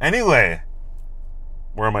 Anyway,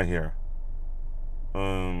 where am I here?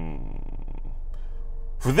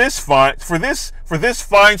 For this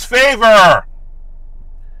finds favor,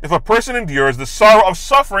 if a person endures the sorrow of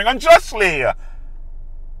suffering unjustly.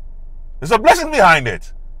 There's a blessing behind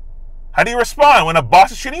it. How do you respond when a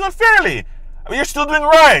boss is treating you unfairly? I mean, you're still doing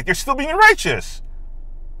right. You're still being righteous.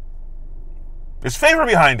 There's favor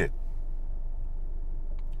behind it.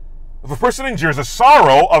 If a person endures the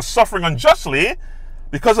sorrow of suffering unjustly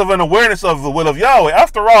because of an awareness of the will of Yahweh,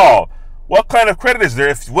 after all, what kind of credit is there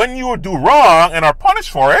if when you do wrong and are punished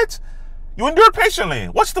for it, you endure patiently?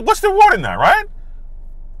 What's the reward in that, right?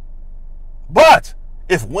 But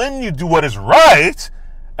if when you do what is right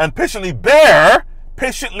and patiently bear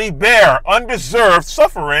undeserved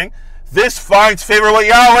suffering, this finds favor with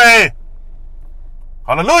Yahweh.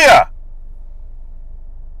 Hallelujah.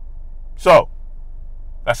 So,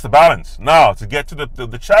 that's the balance. Now, to get to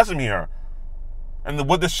the chasm here, and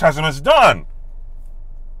what this chasm has done.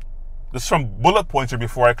 This is some bullet points here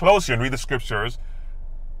before I close here and read the scriptures,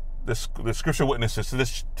 the scripture witnesses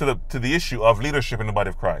to the issue of leadership in the body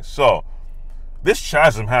of Christ. So, this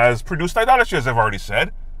chasm has produced idolatry, as I've already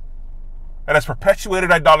said. It has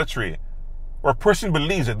perpetuated idolatry, where a person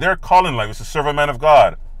believes that their call in life is to serve a man of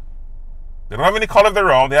God. They don't have any call of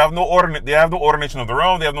their own. They have no ordination of their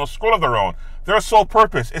own. They have no school of their own. Their sole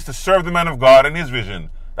purpose is to serve the man of God and his vision.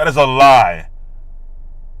 That is a lie.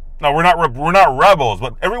 Now, we're not rebels,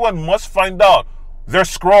 but everyone must find out their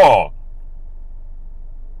scroll.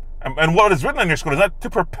 And what is written on your scroll is not to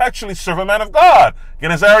perpetually serve a man of God.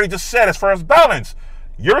 Again, as I already just said, as far as balance,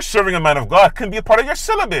 your serving a man of God can be a part of your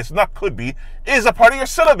syllabus. Not could be, is a part of your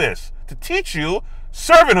syllabus. To teach you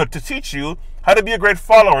servanthood, to teach you how to be a great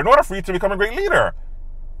follower in order for you to become a great leader.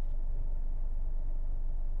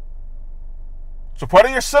 So part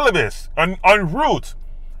of your syllabus, en route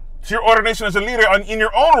to your ordination as a leader in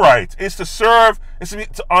your own right, is to serve,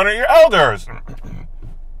 to honor your elders.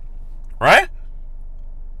 Right?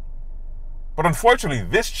 But unfortunately,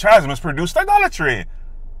 this chasm has produced idolatry,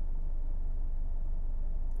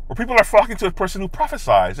 where people are flocking to a person who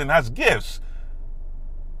prophesies and has gifts,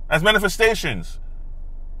 has manifestations,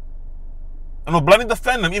 and will blindly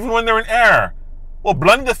defend them even when they're in error. Will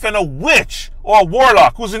blindly defend a witch or a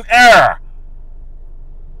warlock who's in error.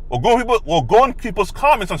 Will go in people's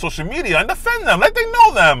comments on social media and defend them like they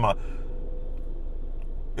know them.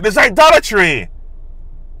 It is idolatry.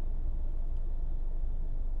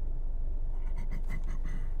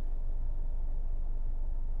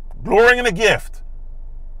 Glorying in a gift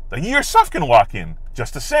that you yourself can walk in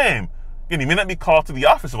just the same. Again, you may not be called to the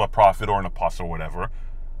office of a prophet or an apostle or whatever,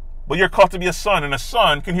 but you're called to be a son, and a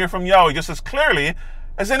son can hear from Yahweh just as clearly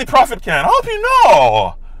as any prophet can. I hope you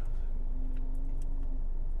know.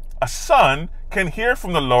 A son can hear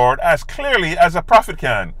from the Lord as clearly as a prophet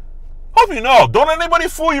can. Hope you know. Don't let anybody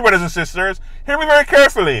fool you, brothers and sisters. Hear me very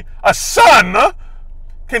carefully. A son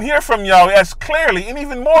can hear from Yahweh as clearly and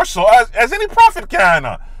even more so as any prophet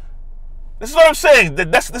can. This is what I'm saying.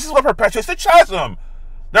 This is what perpetuates the chasm.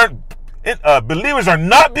 Believers are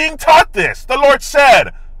not being taught this. The Lord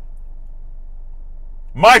said,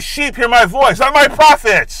 "My sheep hear my voice, not my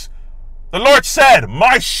prophets." The Lord said,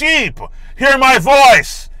 "My sheep hear my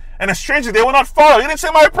voice, and a stranger they will not follow." He didn't say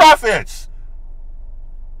my prophets.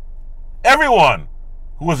 Everyone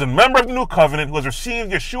who is a member of the new covenant, who has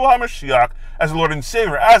received Yeshua HaMashiach as the Lord and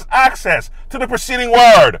Savior, has access to the preceding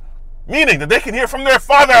word, meaning that they can hear from their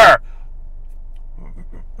Father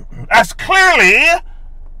as clearly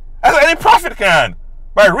as any prophet can,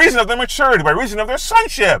 by reason of their maturity, by reason of their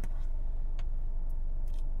sonship.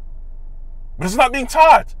 But it's not being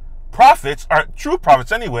taught. Prophets, true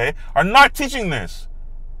prophets anyway, are not teaching this.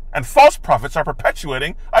 And false prophets are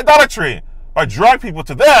perpetuating idolatry by drawing people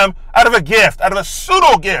to them out of a gift, out of a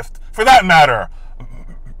pseudo-gift, for that matter.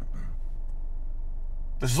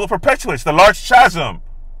 This is what perpetuates the large chasm.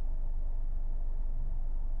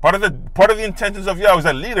 Part of the intentions of Yahweh is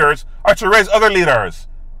that leaders are to raise other leaders.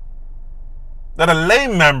 That a lay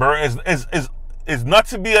member is not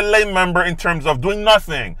to be a lay member in terms of doing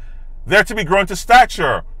nothing. They're to be grown to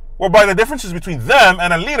stature, whereby the differences between them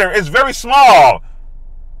and a leader is very small.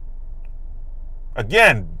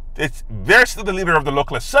 Again, they're still the leader of the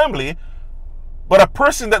local assembly, but a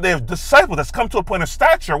person that they've discipled has come to a point of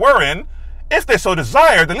stature wherein, if they so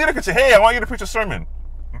desire, the leader can say, "Hey, I want you to preach a sermon."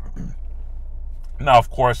 Now, of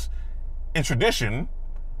course, in tradition,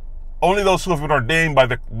 only those who have been ordained by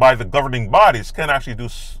the governing bodies can actually do.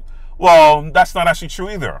 Well, that's not actually true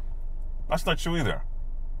either. That's not true either.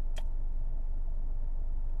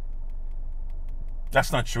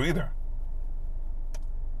 That's not true either.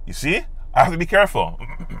 You see, I have to be careful.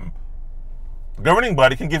 The governing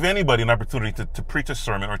body can give anybody an opportunity to preach a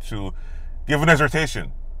sermon or to give an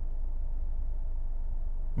exhortation.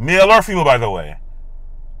 Male or female, by the way.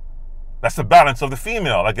 That's the balance of the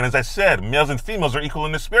female. Again, as I said, males and females are equal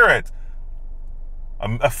in the spirit.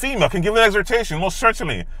 A female can give an exhortation, most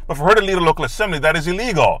certainly. But for her to lead a local assembly, that is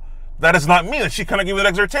illegal. That does not mean that she cannot give an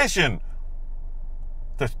exhortation.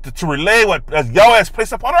 To relay what Yahweh has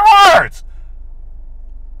placed upon her heart.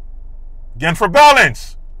 Again, for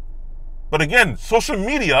balance. But again, social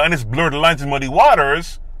media and its blurred lines and muddy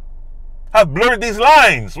waters have blurred these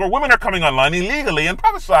lines where women are coming online illegally and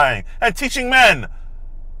prophesying and teaching men.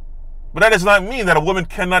 But that does not mean that a woman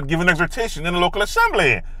cannot give an exhortation in a local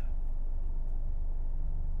assembly,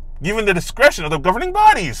 given the discretion of the governing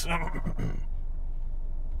bodies. So I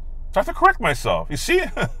have to correct myself. You see?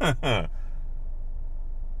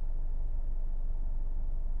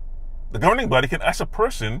 The governing body can ask a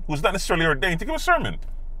person who's not necessarily ordained to give a sermon,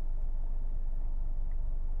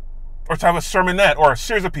 or to have a sermonette, or a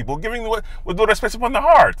series of people giving what is placed upon the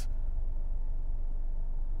heart.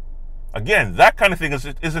 Again, that kind of thing is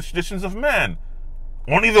the traditions of men.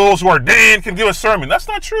 Only those who are ordained can give a sermon. That's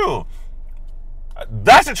not true.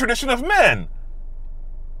 That's a tradition of men.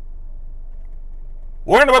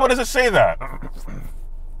 Where in the Bible does it say that?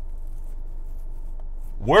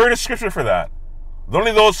 Where is the scripture for that?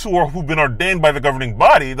 Only those who've been ordained by the governing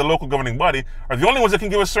body, the local governing body, are the only ones that can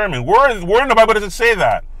give a sermon. Where in the Bible does it say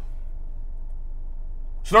that?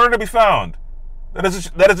 It's nowhere to be found. That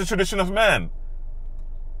is a tradition of men.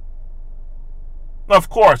 Now, of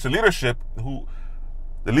course, the leadership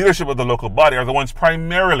of the local body are the ones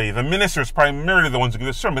primarily, the ministers primarily the ones who give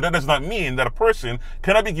a sermon. That does not mean that a person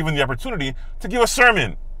cannot be given the opportunity to give a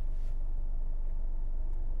sermon.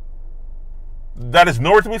 That is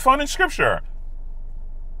nowhere to be found in Scripture.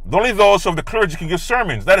 Only those of the clergy can give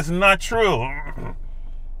sermons. That is not true.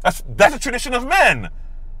 That's a tradition of men.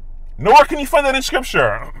 Nowhere can you find that in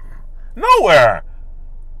Scripture. Nowhere.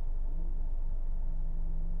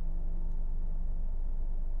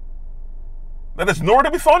 That is nowhere to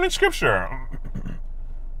be found in Scripture.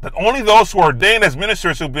 That only those who are ordained as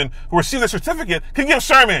ministers who receive the certificate can give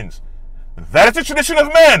sermons. That is a tradition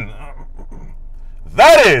of men.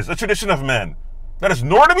 That is a tradition of men. That is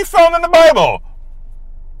nowhere to be found in the Bible.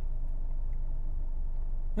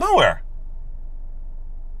 Nowhere.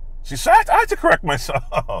 See, so I had to correct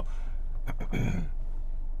myself.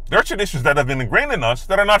 There are traditions that have been ingrained in us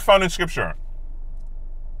that are not found in Scripture.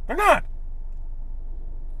 They're not.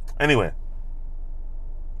 Anyway,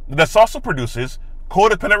 this also produces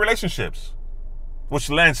codependent relationships, which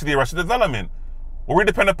lends to the arrested development, where we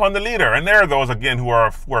depend upon the leader. And there are those, again, who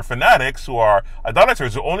are fanatics, who are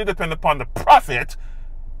idolaters, who only depend upon the prophet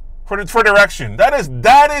for direction. That is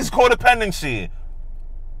codependency.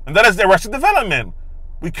 And that is the arrested development.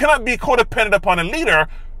 We cannot be codependent upon a leader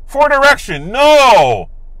for direction. No!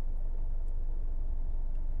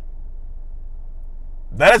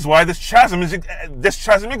 That is why this chasm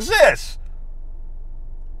exists.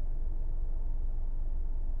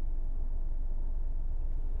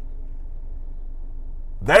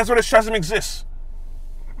 That is why this chasm exists.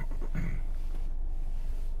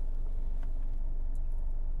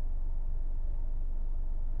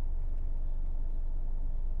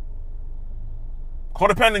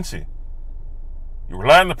 Codependency. You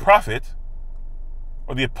rely on the prophet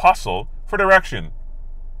or the apostle for direction.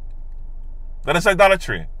 That is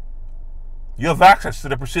idolatry. You have access to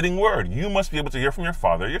the preceding word. You must be able to hear from your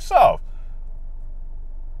Father yourself.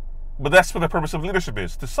 But that's what the purpose of leadership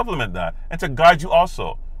is, to supplement that and to guide you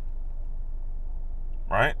also.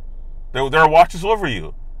 Right? There are watchers over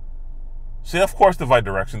you. So they, of course, divide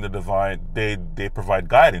direction. They provide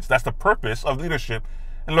guidance. That's the purpose of leadership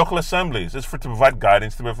in local assemblies. It's to provide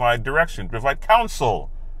guidance, to provide direction, to provide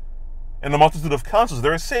counsel. In the multitude of counsels,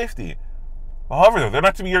 there is safety. However, they're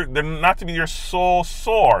not to be your sole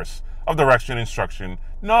source of direction and instruction.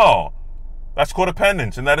 No. That's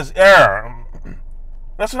codependence, and that is error.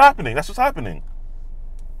 That's what's happening. That's what's happening.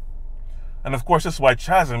 And of course, this WIDE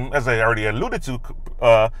CHASM, as I already alluded to,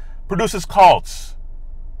 produces cults,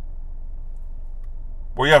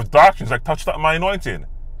 where you have doctrines like touch not my anointed,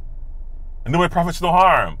 and do my prophets no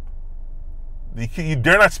harm. You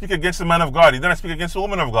dare not speak against the man of God. You dare not speak against the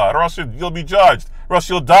woman of God, or else you'll be judged, or else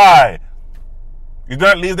you'll die. You do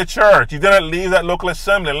not leave the church. You do not leave that local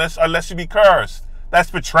assembly unless you be cursed.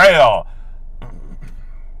 That's betrayal.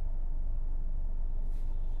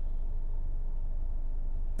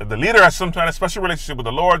 that the leader has some kind of special relationship with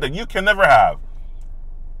the Lord that you can never have.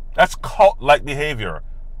 That's cult-like behavior.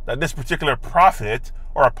 That this particular prophet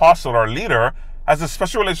or apostle or leader has a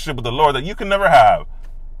special relationship with the Lord that you can never have.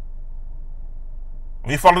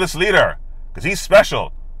 And you follow this leader because he's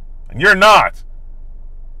special and you're not.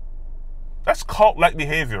 That's cult-like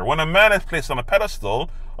behavior. When a man is placed on a pedestal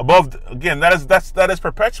above, again, that is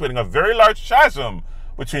perpetuating a very large chasm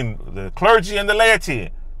between the clergy and the laity.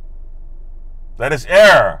 That is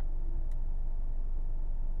error.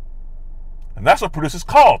 And that's what produces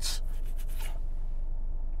cults.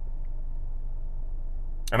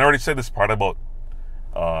 And I already said this part about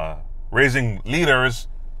raising leaders,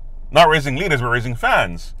 not raising leaders, but raising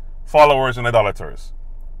fans, followers, and idolaters.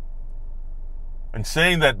 And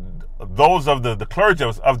saying that those of the clergy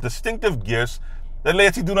of distinctive gifts that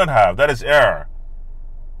laity do not have. That is error.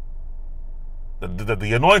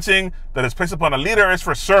 The anointing that is placed upon a leader is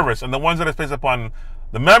for service, and the ones that is placed upon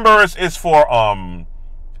the members is for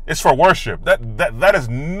worship. That is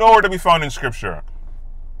nowhere to be found in Scripture.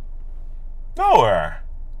 Nowhere.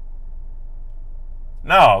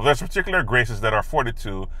 Now, there's particular graces that are afforded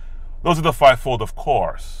to those of the fivefold, of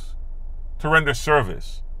course, to render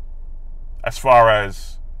service. As far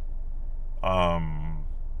as that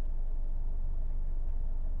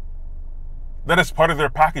is part of their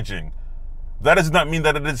packaging. That does not mean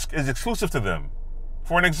that it is exclusive to them.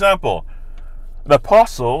 For an example, an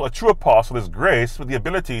apostle, a true apostle, is graced with the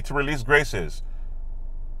ability to release graces.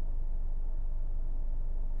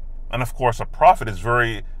 And of course, a prophet is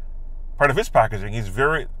part of his packaging.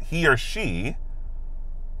 He or she,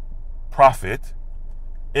 prophet,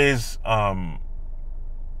 is, because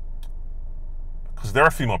there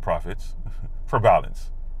are female prophets, for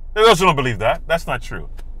balance. There are those who don't believe that. That's not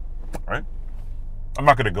true. Right? I'm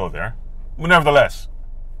not going to go there. But nevertheless,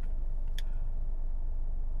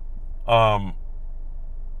 see,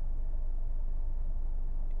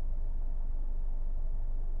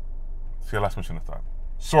 I lost my train of thought.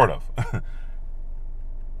 Sort of.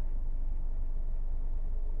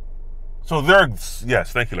 So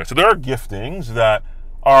yes, thank you, Lord. So there are giftings that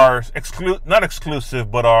are not exclusive,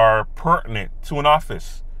 but are pertinent to an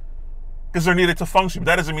office because they're needed to function.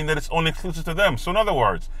 That doesn't mean that it's only exclusive to them. So in other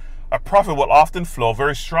words, a prophet will often flow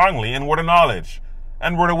very strongly in word of knowledge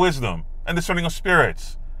and word of wisdom and discerning of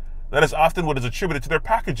spirits. That is often what is attributed to their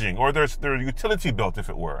packaging or their utility belt, as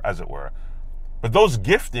it were. But those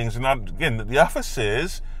giftings are not, again, the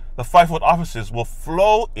offices, the fivefold offices will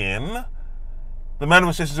flow in the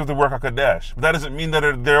manifestations of the Ruach HaKodesh. But that doesn't mean that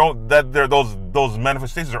those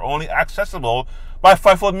manifestations are only accessible by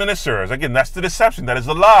fivefold ministers. Again, that's the deception. That is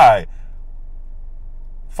the lie.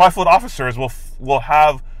 Fivefold officers will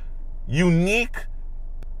have a unique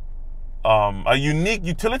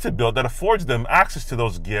utility belt that affords them access to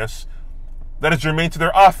those gifts that is germane to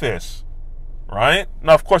their office. Right?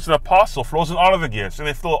 Now, of course, an apostle flows in all of the gifts, and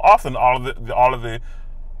they flow often all of the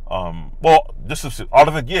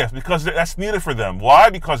gifts because that's needed for them. Why?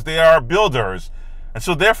 Because they are builders, and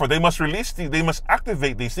so therefore they must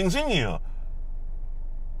activate these things in you.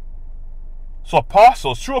 So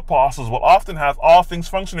true apostles, will often have all things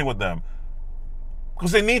functioning with them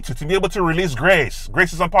because they need to be able to release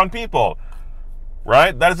graces upon people.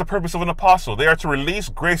 Right? That is the purpose of an apostle. They are to release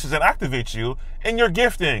graces and activate you in your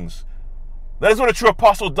giftings. That is what a true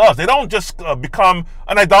apostle does. They don't just become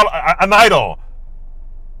an idol,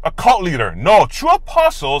 a cult leader. No, true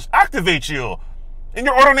apostles activate you in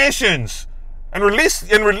your ordinations and release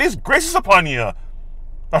graces upon you.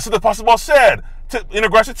 That's what the Apostle Paul said in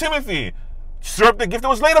regards to Timothy. Stir up the gift that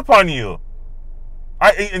was laid upon you.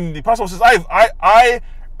 And the Apostle says, I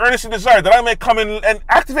earnestly desire that I may come in and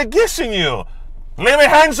activate gifts in you, lay my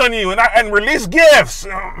hands on you, and release gifts.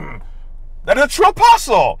 That is a true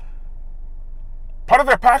apostle. Part of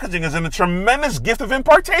their packaging is in a tremendous gift of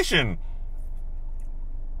impartation,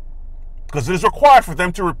 because it is required for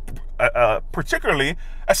them to particularly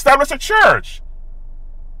establish a church.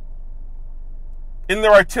 In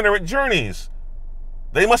their itinerant journeys,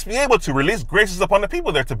 they must be able to release graces upon the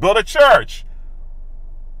people there to build a church,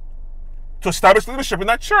 to establish leadership in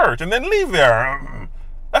that church, and then leave there.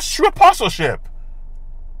 That's true apostleship.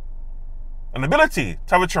 An ability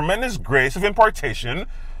to have a tremendous grace of impartation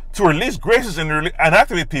to release graces and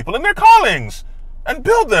activate people in their callings and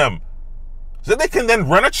build them so that they can then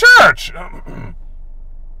run a church.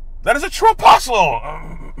 That is a true apostle.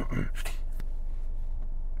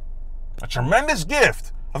 A tremendous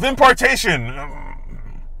gift of impartation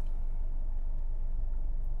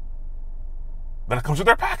that comes with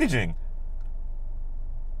their packaging.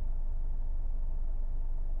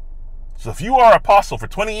 So if you are an apostle for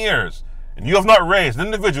 20 years and you have not raised an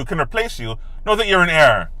individual who can replace you, know that you're in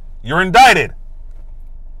error. You're indicted.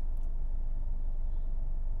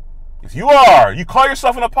 If you call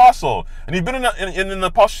yourself an apostle, and you've been in an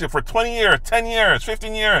apostleship for 20 years, 10 years,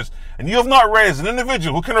 15 years, and you have not raised an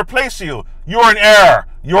individual who can replace you, you're in error.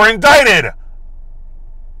 You're indicted.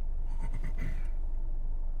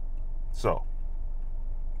 So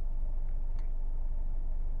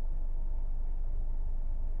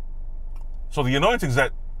the anointings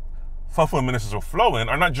that faithful ministers will flow in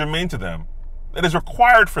are not germane to them. It is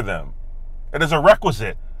required for them. It is a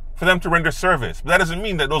requisite for them to render service. But that doesn't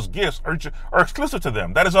mean that those gifts are exclusive to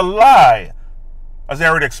them. That is a lie, as I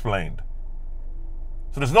already explained.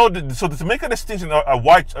 So to make a distinction,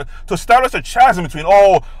 to establish a chasm between,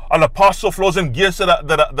 an apostle flows in gifts that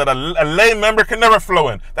a lay member can never flow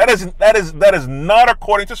in. That is not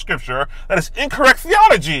according to Scripture. That is incorrect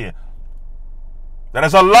theology. That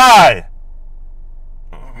is a lie.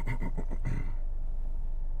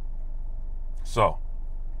 So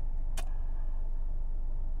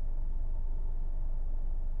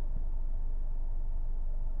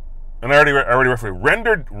and I already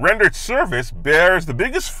referred, rendered service bears the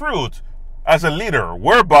biggest fruit as a leader,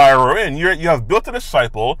 whereby or in you have built a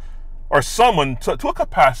disciple or someone to a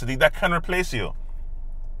capacity that can replace you.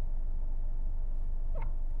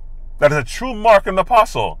 That is a true mark in the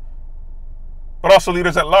apostle, but also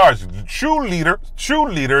leaders at large. True leaders,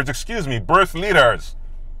 birth leaders.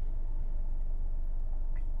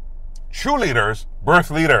 True leaders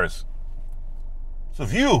birth leaders. So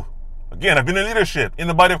if you, again, have been in leadership in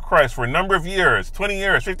the body of Christ for a number of years, 20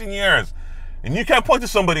 years, 15 years, and you can't point to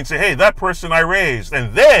somebody and say, hey, that person I raised,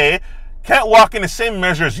 and they can't walk in the same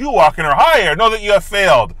measure as you walk in or higher, know that you have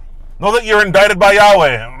failed. Know that you're indicted by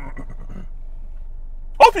Yahweh.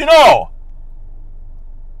 Hope you know.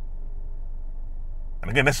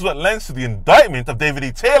 And again, this is what lends to the indictment of David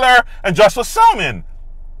E. Taylor and Joshua Salmon.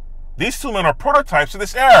 These two men are prototypes of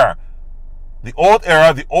this era. The old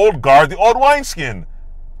era, the old guard, the old wineskin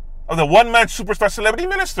of the one-man superstar celebrity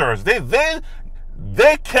ministers. They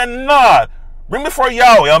cannot bring before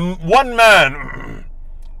Yahweh one man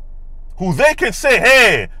who they can say,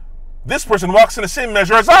 hey, this person walks in the same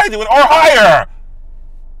measure as I do or higher.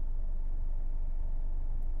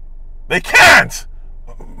 They can't.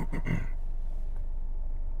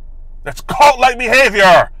 That's cult-like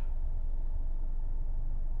behavior.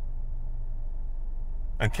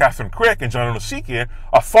 And Catherine Crick and John Onosiki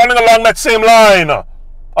are falling along that same line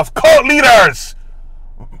of cult leaders.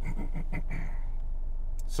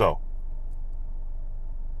 So,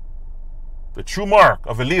 the true mark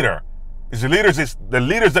of a leader is the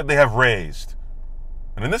leaders that they have raised.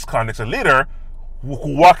 And in this context, a leader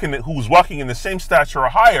who's walking in the same stature or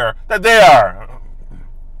higher that they are.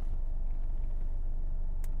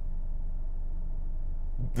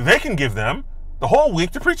 They can give them the whole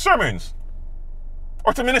week to preach sermons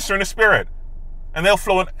or to minister in the Spirit, and they'll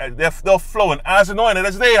flow in as anointed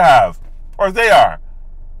as they have or they are.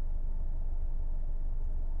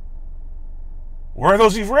 Where are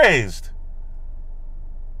those you've raised?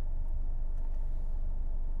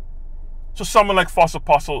 So someone like false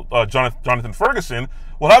apostle Jonathan Ferguson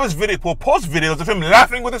will post videos of him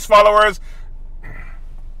laughing with his followers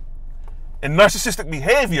in narcissistic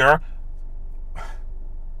behavior.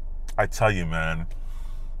 I tell you, man.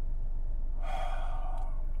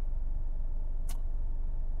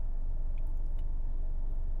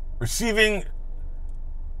 Receiving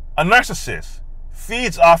a narcissist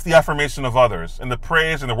feeds off the affirmation of others and the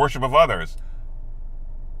praise and the worship of others.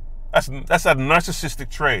 That's a narcissistic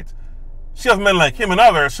trait. So you have men like him and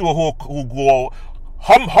others who go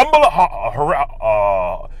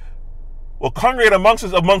will congregate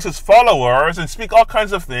amongst his followers and speak all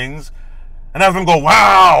kinds of things, and have them go,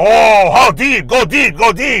 wow, oh, how deep, go deep,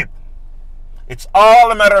 go deep. It's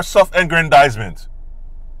all a matter of self-aggrandizement.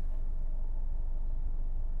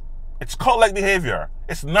 It's cult-like behavior.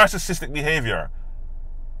 It's narcissistic behavior.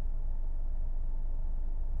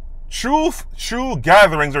 True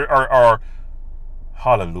gatherings are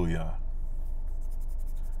hallelujah.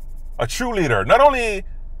 A true leader, not only,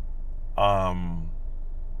 how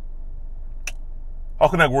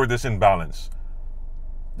can I word this in balance?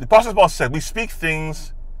 The Apostle Paul said, we speak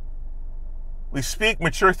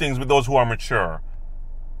mature things with those who are mature.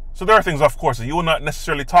 So there are things, of course, that you will not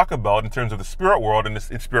necessarily talk about in terms of the spirit world and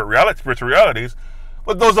spiritual realities,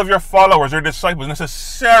 but those of your followers or disciples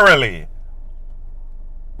necessarily.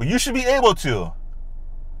 But you should be able to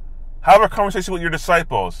have a conversation with your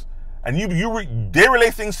disciples, and they relay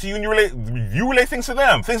things to you, and you relay things to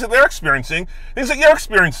them, things that they're experiencing, things that you're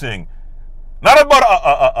experiencing. Not about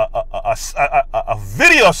a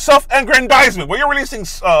video of self-aggrandizement where you're releasing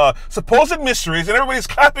supposed mysteries and everybody's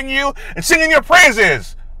clapping you and singing your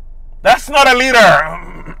praises. That's not a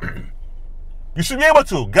leader. You should be able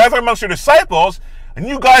to gather amongst your disciples and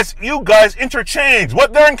you guys interchange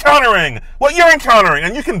what they're encountering, what you're encountering,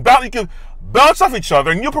 and you can bounce off each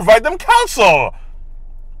other and you provide them counsel.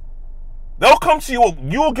 They'll come to you,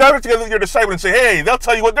 you'll gather together with your disciples and say, hey, they'll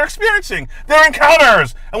tell you what they're experiencing, their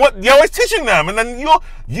encounters, and what Yahweh's teaching them. And then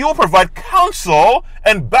you'll provide counsel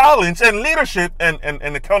and balance and leadership and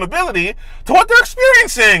accountability to what they're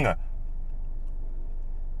experiencing.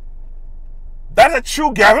 That's a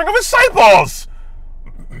true gathering of disciples.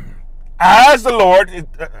 As the Lord,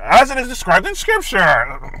 as it is described in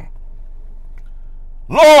Scripture.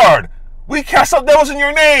 Lord, we cast out devils in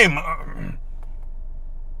your name.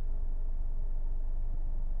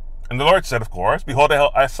 And the Lord said, of course, behold,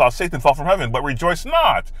 I saw Satan fall from heaven, but rejoice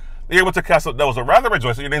not that you're able to cast out devils, or rather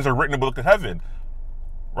rejoice that your names are written in the book of heaven.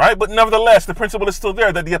 Right? But nevertheless, the principle is still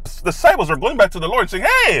there, that the disciples are going back to the Lord saying,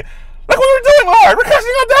 hey, look what we're doing, Lord. We're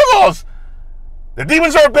casting out devils. The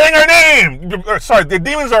demons are obeying our name. Sorry, the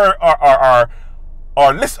demons are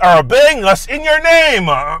obeying us in your name.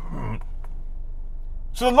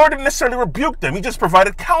 So the Lord didn't necessarily rebuke them. He just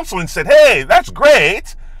provided counsel and said, hey, that's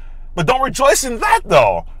great, but don't rejoice in that,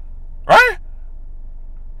 though. Right?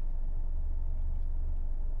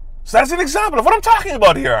 So that's an example of what I'm talking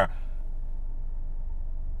about here.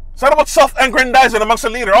 It's not about self-aggrandizing amongst a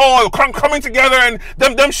leader. Oh, coming together and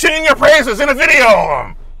them singing your praises in a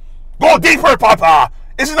video. Go deeper, Papa.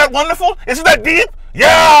 Isn't that wonderful? Isn't that deep?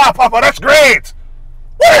 Yeah, Papa, that's great.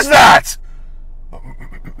 What is that?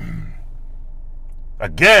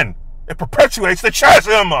 Again, it perpetuates the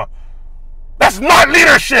chasm. That's not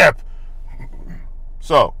leadership.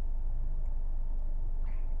 So,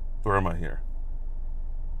 where am I here?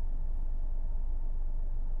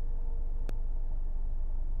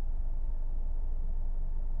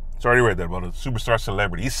 It's already read that about a superstar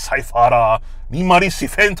celebrity. Saifara, Nimari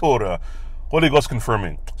Sifentora. Holy Ghost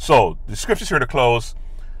confirming. So, the scriptures here to close.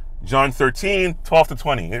 John 13, 12 to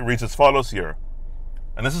 20. It reads as follows here.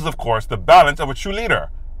 And this is, of course, the balance of a true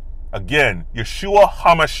leader. Again, Yeshua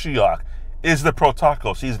HaMashiach is the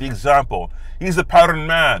protokos. He's the example. He's the pattern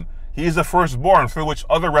man. He is the firstborn through which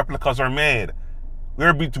other replicas are made. We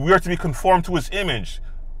are to be conformed to his image.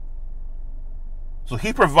 So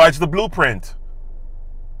he provides the blueprint.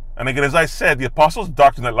 And again, as I said, the apostles'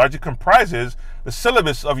 doctrine that largely comprises the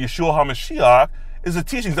syllabus of Yeshua HaMashiach is the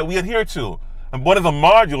teachings that we adhere to. And one of the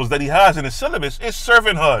modules that he has in his syllabus is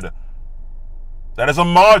servanthood. That is a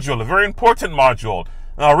module, a very important module.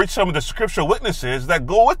 And I'll read some of the scriptural witnesses that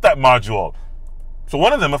go with that module. So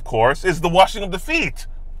one of them, of course, is the washing of the feet.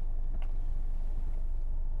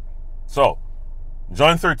 So,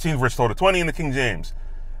 John 13, verse 12 to 20 in the King James.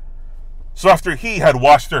 So after he had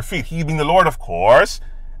washed their feet, he being the Lord, of course,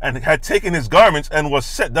 and had taken his garments and was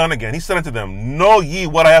set down again, he said unto them, know ye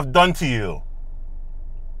what I have done to you?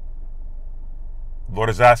 The Lord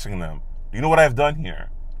is asking them, do you know what I have done here?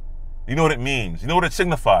 Do you know what it means? Do you know what it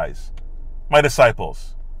signifies? My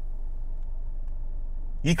disciples.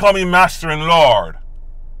 Ye call me Master and Lord.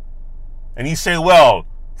 And ye say, well,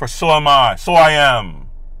 for so am I, so I am.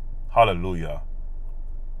 Hallelujah.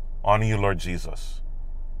 Honor you, Lord Jesus.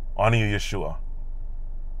 Honor you, Yeshua.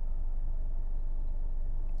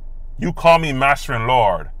 You call me Master and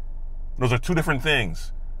Lord. Those are two different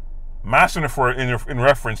things. Master in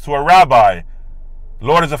reference to a rabbi.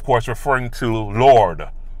 Lord is, of course, referring to Lord.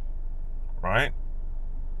 Right?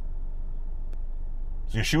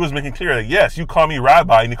 So Yeshua is making clear that, yes, you call me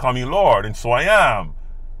rabbi and you call me Lord, and so I am.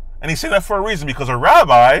 And he's saying that for a reason, because a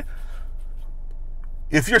rabbi,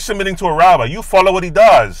 if you're submitting to a rabbi, you follow what he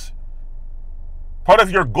does. Part of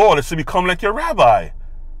your goal is to become like your rabbi.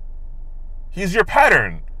 He's your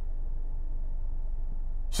pattern.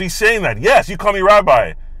 So he's saying that, yes, you call me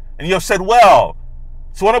rabbi, and you have said, well,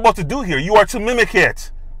 so what I'm about to do here, you are to mimic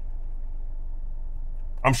it.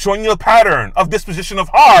 I'm showing you a pattern of disposition of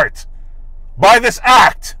heart. By this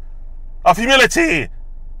act of humility,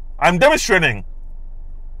 I am demonstrating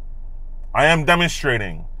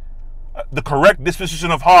the correct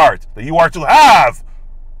disposition of heart that you are to have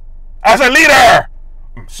as a leader.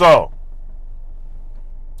 So,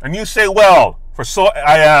 and you say, well, for so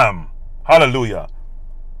I am. Hallelujah.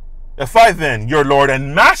 If I then, your Lord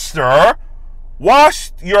and Master,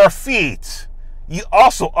 washed your feet, ye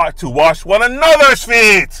also ought to wash one another's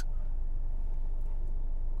feet.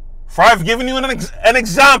 For I've given you an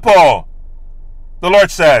example, the Lord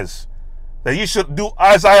says, that you should do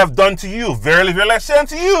as I have done to you. Verily, verily, I say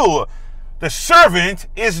unto you, the servant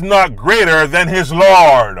is not greater than his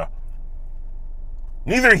Lord.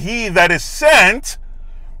 neither he that is sent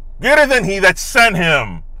greater than he that sent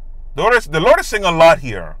him. The Lord is saying a lot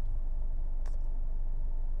here.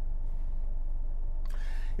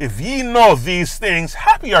 If ye know these things,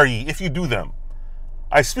 happy are ye if you do them.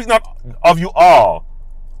 I speak not of you all.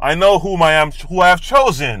 I know who I have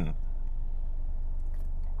chosen.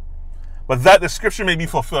 But that the scripture may be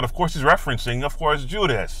fulfilled. Of course, he's referencing, of course,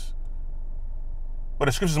 Judas. But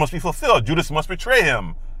the scriptures must be fulfilled. Judas must betray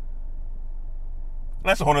him. And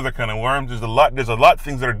that's a whole other kind of worm. There's a lot of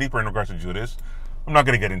things that are deeper in regards to Judas. I'm not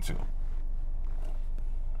going to get into.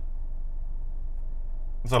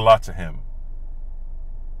 There's a lot to him.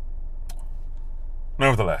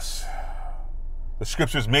 Nevertheless, the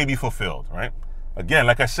scriptures may be fulfilled, right? Again,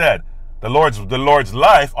 like I said, the Lord's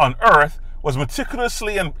life on earth was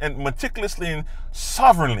meticulously and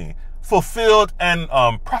sovereignly fulfilled and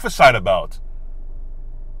prophesied about.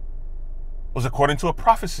 It was according to a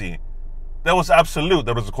prophecy that was absolute,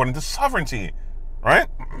 that was according to sovereignty, right?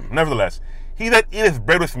 Nevertheless, he that eateth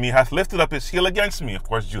bread with me hath lifted up his heel against me, of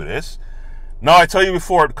course, Judas. Now I tell you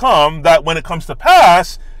before it come, that when it comes to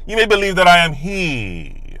pass, you may believe that I am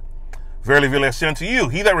he. Verily, verily, I say unto you,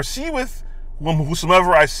 he that receiveth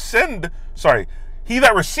whosoever I send, he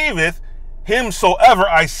that receiveth himsoever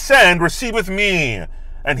I send receiveth me,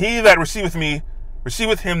 and he that receiveth me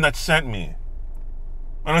receiveth him that sent me.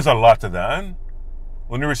 And there's a lot to that.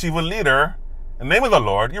 When you receive a leader in the name of the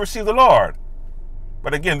Lord, you receive the Lord.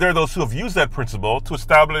 But again, there are those who have used that principle to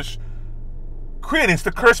establish creedings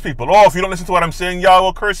to curse people. Oh, if you don't listen to what I'm saying, Yahweh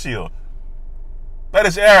will curse you. That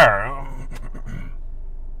is error.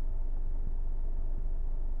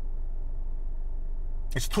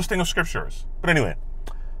 It's twisting of scriptures. But anyway,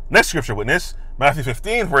 next scripture witness, Matthew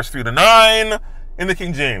 15, verse 3 to 9, in the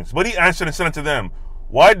King James. But he answered and said unto them,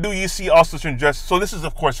 why do ye see all such unjust? So this is,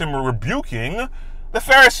 of course, him rebuking the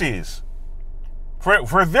Pharisees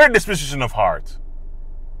for their disposition of heart.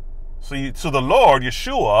 So the Lord,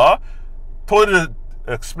 Yeshua, told to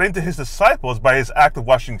explain to his disciples by his act of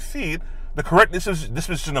washing feet the correct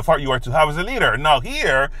disposition of heart you are to have as a leader. Now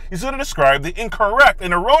here, he's going to describe the incorrect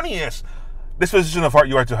and erroneous disposition of heart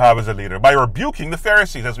you are to have as a leader by rebuking the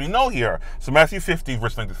Pharisees, as we know here. So Matthew 15,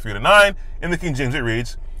 verse 93 to 9, in the King James it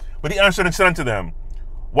reads, but he answered and said unto them,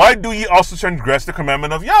 why do ye also transgress the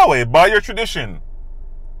commandment of Yahweh by your tradition?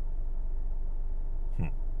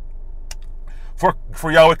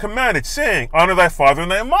 For Yahweh commanded, saying, honor thy father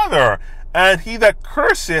and thy mother, and he that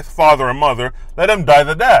curseth father or mother, let him die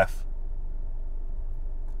the death.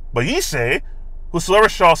 But ye say, whosoever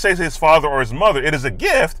shall say to his father or his mother, it is a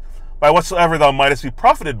gift, by whatsoever thou mightest be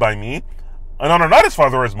profited by me, and honor not his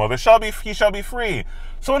father or his mother, he shall be free.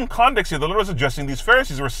 So in context here, the Lord was addressing these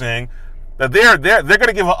Pharisees who were saying that they're going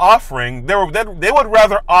to give an offering. They would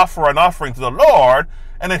rather offer an offering to the Lord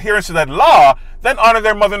and adherence to that law than honor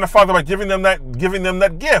their mother and their father by giving them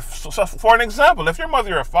that gift. So for an example, if your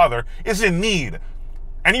mother or father is in need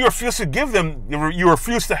and you refuse to give them, you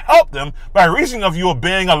refuse to help them by reason of you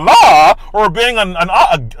obeying a law or obeying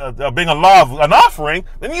a law of an offering,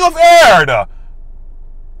 then you have erred.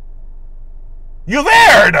 You've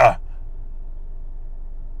erred.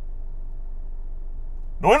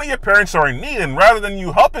 Knowing that your parents are in need, and rather than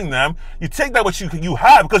you helping them, you take that which you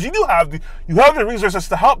have, because you have the resources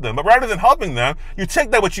to help them. But rather than helping them, you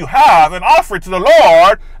take that which you have and offer it to the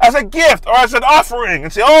Lord as a gift or as an offering,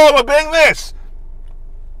 and say, "Oh, I'm obeying this."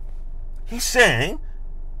 He's saying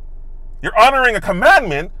you're honoring a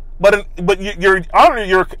commandment, but you're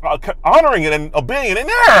honoring it and obeying it in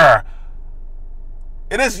error.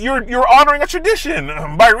 It is you're honoring a tradition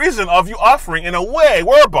by reason of you offering in a way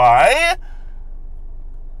whereby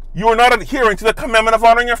you are not adhering to the commandment of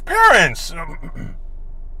honoring your parents. So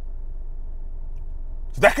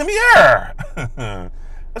that can be error.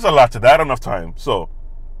 There's a lot to that. I don't have time. So,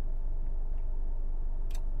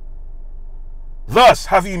 thus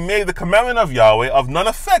have ye made the commandment of Yahweh of none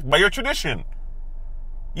effect by your tradition.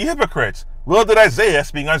 Ye hypocrites, well did Isaiah,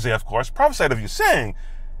 speaking Isaiah of course, prophesied of you, saying,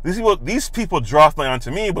 these people draweth nigh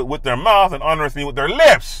unto me, but with their mouth, and honoreth me with their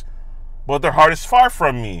lips. But their heart is far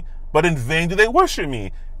from me, but in vain do they worship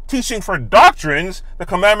me, teaching for doctrines the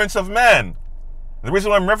commandments of men. The reason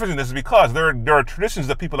why I'm referencing this is because there are traditions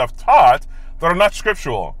that people have taught that are not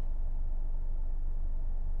scriptural,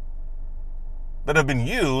 that have been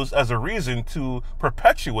used as a reason to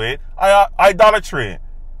perpetuate idolatry.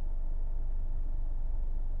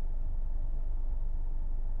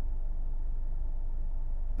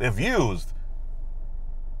 They've used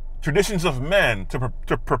traditions of men to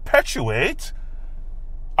perpetuate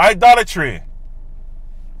idolatry,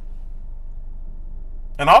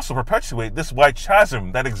 and also perpetuate this wide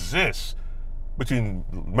chasm that exists between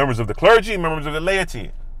members of the clergy and members of the laity.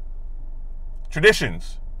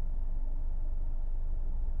 Traditions.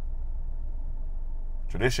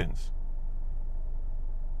 Traditions.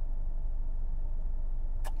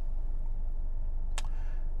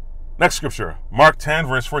 Next scripture, Mark 10,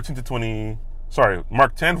 verse 14 to 20. Sorry,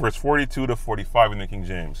 Mark 10, verse 42 to 45 in the King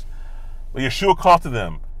James. But Yeshua called to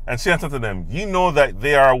them and said unto them, Ye know that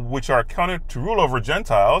they are which are counted to rule over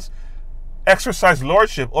Gentiles, exercise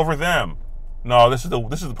lordship over them. Now, this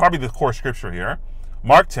is probably the core scripture here.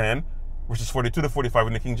 Mark 10, verses 42 to 45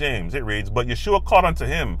 in the King James. It reads, But Yeshua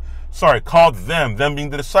called them being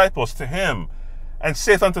the disciples, to him, and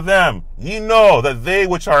saith unto them, Ye know that they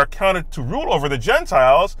which are accounted to rule over the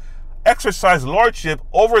Gentiles exercise lordship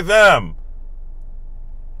over them.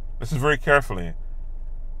 Listen very carefully.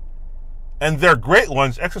 And their great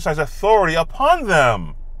ones exercise authority upon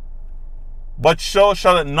them. But so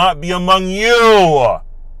shall it not be among you.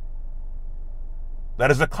 That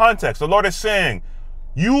is the context. The Lord is saying,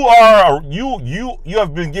 you have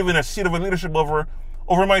been given a seat of leadership over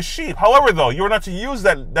my sheep. However, though, you are not to use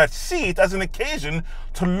that seat as an occasion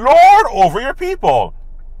to lord over your people.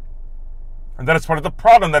 And that is part of the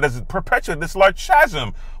problem that has perpetuated this large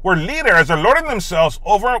chasm, where leaders are lording themselves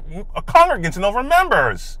over congregants and over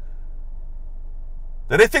members.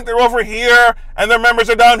 That they think they're over here and their members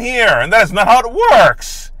are down here. And that is not how it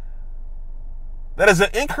works. That is an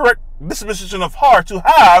incorrect disposition of heart to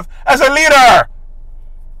have as a leader.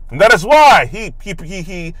 And that is why he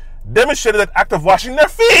demonstrated that act of washing their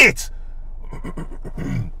feet.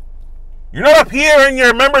 You're not up here and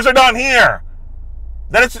your members are down here.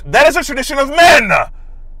 That is a tradition of men.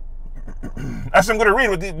 As I'm going to read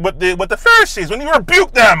with the Pharisees, when you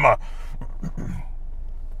rebuke them.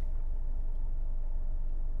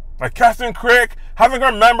 Like Catherine Crick, having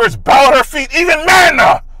her members bow at her feet, even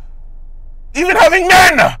men, even having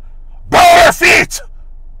men bow at her feet.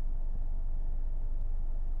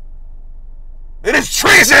 It is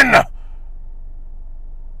treason.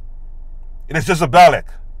 It is Jezebelic.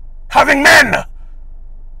 Having men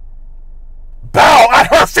bow at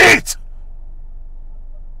her feet.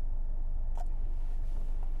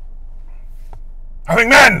 Having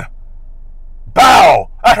men bow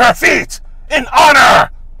at her feet in honor.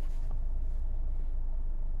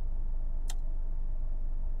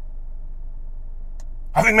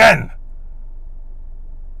 Having men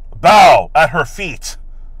bow at her feet.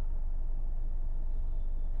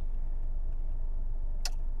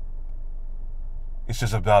 It's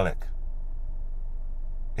Jezebelic.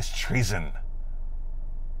 It's treason.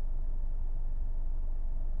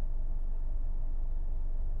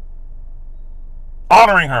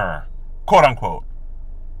 Honoring her, quote unquote.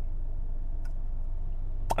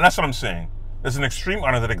 And that's what I'm saying. There's an extreme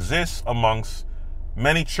honor that exists amongst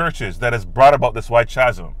many churches that has brought about this wide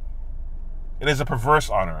chasm. It is a perverse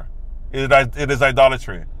honor. It is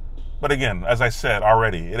idolatry. But again, as I said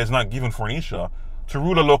already, it is not given for an Isha to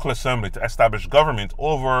rule a local assembly, to establish government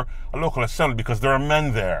over a local assembly because there are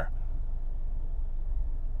men there.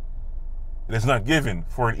 It is not given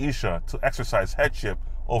for an Isha to exercise headship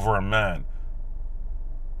over a man.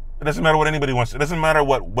 It doesn't matter what anybody wants. It doesn't matter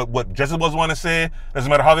what Jezebels want to say. It doesn't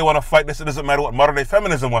matter how they want to fight this. It doesn't matter what modern day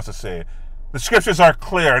feminism wants to say. The scriptures are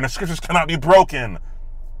clear and the scriptures cannot be broken.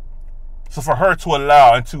 So for her to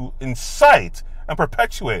allow and to incite and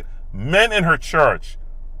perpetuate men in her church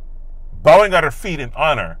bowing at her feet in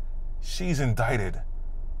honor, she's indicted.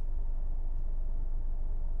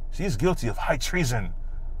 She's guilty of high treason.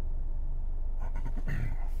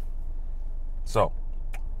 So,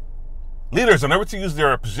 leaders are never to use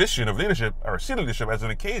their position of leadership or seat leadership as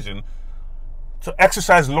an occasion to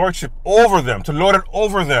exercise lordship over them, to lord it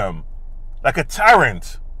over them like a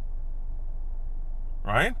tyrant.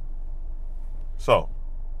 Right? So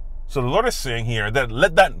the Lord is saying here that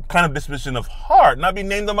let that kind of disposition of heart not be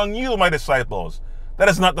named among you, my disciples. That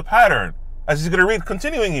is not the pattern. As he's going to read,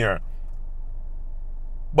 continuing here.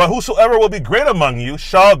 But whosoever will be great among you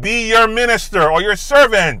shall be your minister or your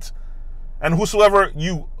servant. And whosoever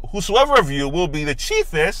of you will be the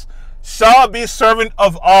chiefest shall be servant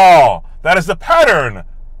of all. That is the pattern.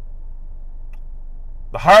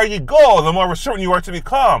 The higher you go, the more certain you are to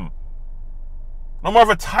become. No more of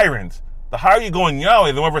a tyrant. The higher you go in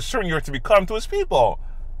Yahweh, the more certain you are to become to his people.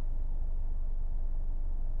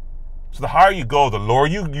 So the higher you go, the lower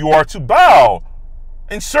you are to bow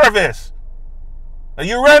in service. And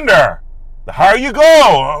you render. The higher you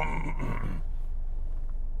go,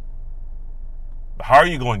 the higher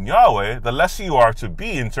you go in Yahweh, the less you are to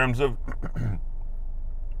be in terms of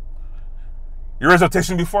your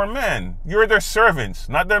exaltation before men. You're their servants,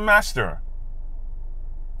 not their master.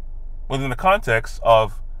 Within the context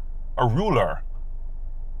of a ruler,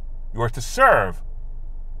 You are to serve.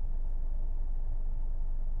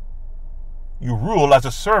 You rule as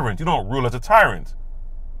a servant. You don't rule as a tyrant.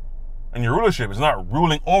 And your rulership is not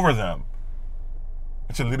ruling over them.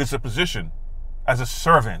 It's a leadership position as a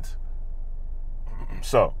servant.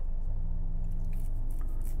 So,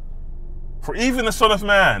 for even the Son of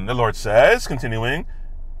Man, the Lord says, continuing,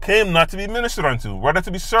 came not to be ministered unto, rather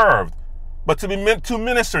to be served, but to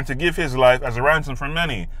minister and to give his life as a ransom for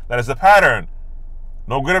many. That is the pattern.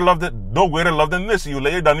 No greater love than this. You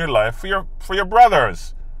lay down your life for your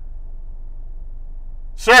brothers.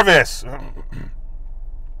 Service.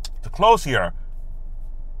 To close here,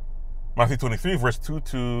 Matthew 23, verse 2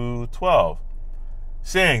 to 12,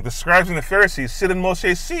 saying, the scribes and the Pharisees sit in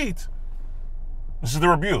Moshe's seat. This is the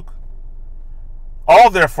rebuke.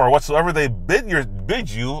 All therefore, whatsoever they bid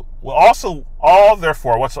you,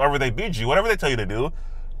 whatsoever they bid you, whatever they tell you to do,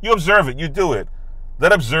 you observe it, you do it.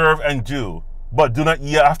 Let observe and do, but do not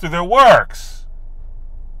ye after their works.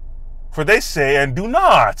 For they say and do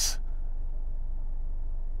not.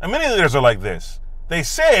 And many leaders are like this. They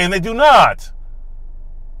say and they do not.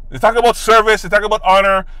 They talk about service, they talk about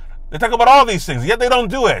honor, they talk about all these things, yet they don't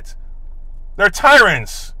do it. They're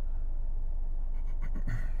tyrants.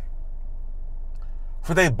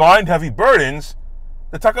 For they bind heavy burdens.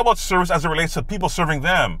 They talk about service as it relates to people serving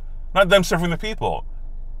them, not them serving the people.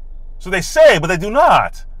 So they say, but they do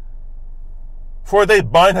not. For they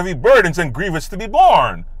bind heavy burdens and grievous to be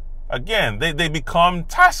borne. Again, they become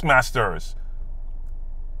taskmasters.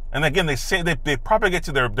 And again, they say they propagate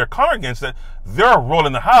to their congregants that their role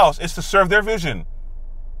in the house is to serve their vision.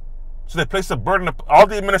 So they place the burden of all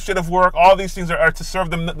the administrative work, all these things are to serve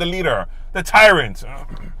them, the leader, the tyrant,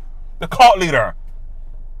 the cult leader.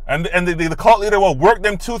 And the cult leader will work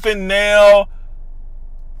them tooth and nail.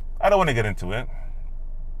 I don't want to get into it.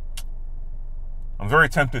 I'm very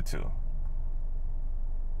tempted to.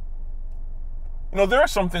 You know, there are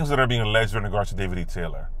some things that are being alleged in regards to David E.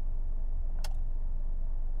 Taylor,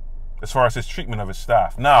 as far as his treatment of his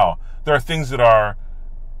staff. Now, there are things that are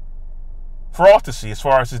for all to see, as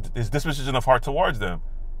far as his disposition of heart towards them,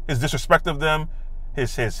 his disrespect of them,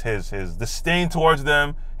 his disdain towards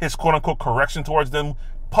them, his quote-unquote correction towards them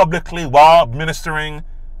publicly while ministering.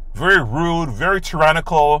 Very rude, very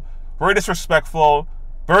tyrannical, very disrespectful,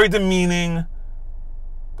 very demeaning.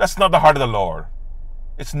 That's not the heart of the Lord.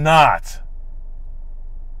 It's not.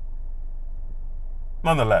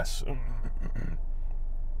 Nonetheless,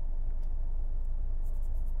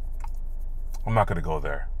 I'm not going to go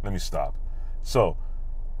there. Let me stop. So,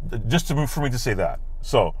 just for me to say that.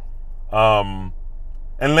 So, and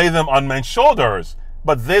lay them on men's shoulders,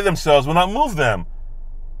 but they themselves will not move them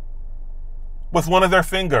with one of their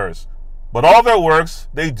fingers. But all their works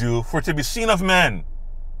they do for to be seen of men.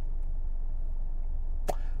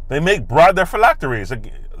 They make broad their phylacteries and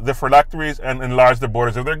enlarge the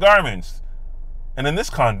borders of their garments. And in this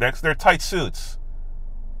context, they're tight suits.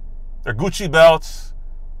 They're Gucci belts.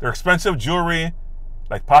 They're expensive jewelry,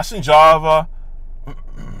 like Passion Java,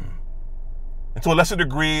 and to a lesser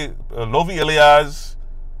degree, Lovi Ilias,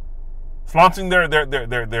 flaunting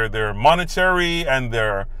their monetary and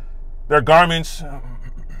their garments,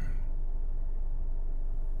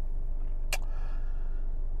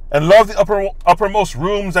 and love the uppermost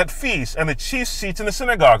rooms at feasts and the chief seats in the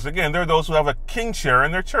synagogues. Again, they're those who have a king chair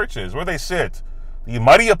in their churches, where they sit. The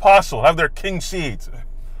mighty apostle have their king seat.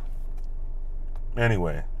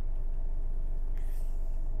 Anyway.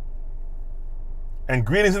 And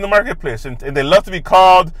greetings in the marketplace, and they love to be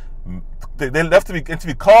called. They love to be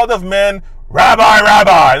called of men, Rabbi,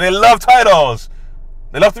 Rabbi. They love titles.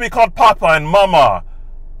 They love to be called Papa and Mama,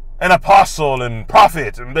 and Apostle and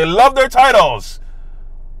Prophet. And they love their titles.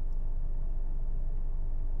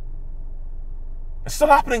 It's still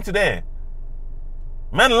happening today.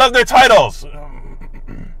 Men love their titles,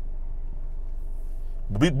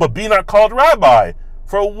 but be not called Rabbi.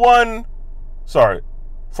 For one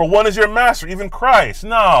is your master, even Christ.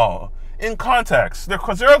 No, in context.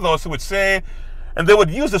 Because there are those who would say, and they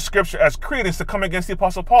would use the scripture as credence to come against the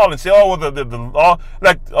Apostle Paul and say, oh, well,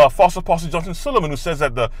 like false Apostle Johnson Suleiman, who says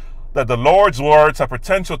that the Lord's words have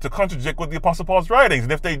potential to contradict with the Apostle Paul's writings.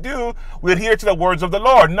 And if they do, we adhere to the words of the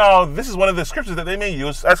Lord. Now, this is one of the scriptures that they may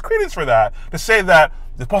use as credence for that, to say that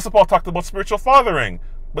the Apostle Paul talked about spiritual fathering.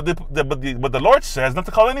 But the Lord says not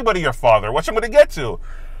to call anybody your father, which I'm going to get to.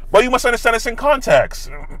 But you must understand this in context.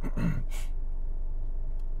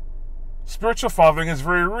 Spiritual fathering is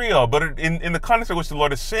very real, but in the context of which the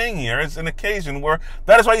Lord is saying here is an occasion where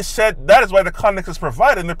that is why the context is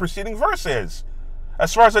provided in the preceding verses.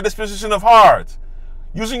 As far as the disposition of heart,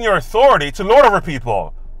 using your authority to lord over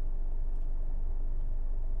people.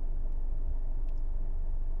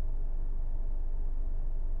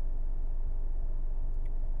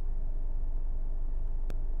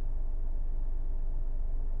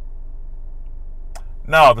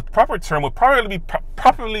 Now, the proper term would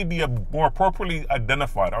probably be a more appropriately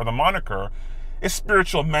identified, or the moniker is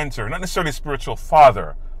spiritual mentor, not necessarily spiritual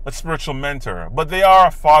father, but spiritual mentor. But they are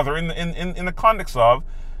a father in the context of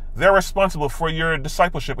they're responsible for your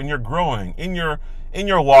discipleship and your growing in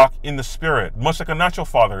your walk in the Spirit, much like a natural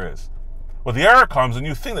father is. Well, the error comes and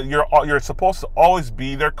you think that you're supposed to always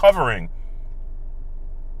be their covering.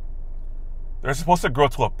 They're supposed to grow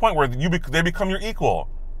to a point where they become your equal.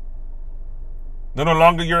 They're no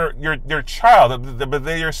longer your child, but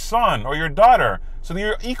they're your son or your daughter. So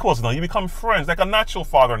they're equals now. You become friends, like a natural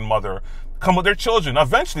father and mother come with their children.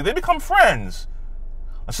 Eventually, they become friends.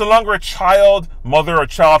 It's no longer a child-mother or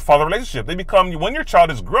child-father relationship. They become, when your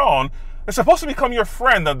child is grown, they're supposed to become your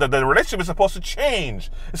friend. The relationship is supposed to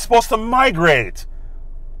change. It's supposed to migrate.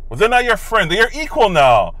 Well, they're not your friend. They're your equal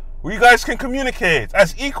now, where you guys can communicate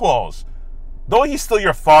as equals. Though he's still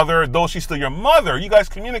your father, though she's still your mother, you guys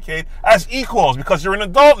communicate as equals because you're an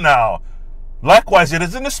adult now. Likewise, it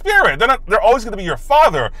is in the Spirit. They're always going to be your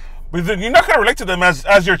father, but you're not going to relate to them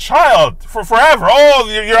as your child for forever. Oh,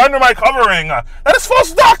 you're under my covering. That is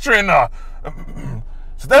false doctrine.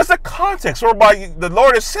 So that's the context whereby the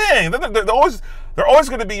Lord is saying that they're always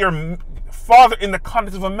going to be your father in the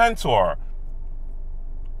context of a mentor.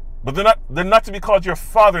 But they're not to be called your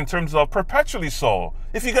father in terms of perpetually so.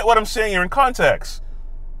 If you get what I'm saying here in context.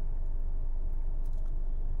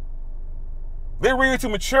 They rear you to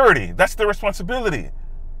maturity. That's their responsibility.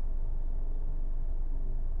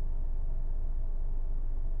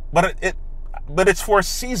 But it's for a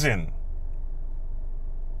season.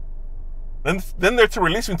 Then they're to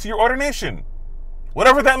release you into your ordination.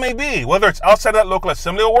 Whatever that may be. Whether it's outside that local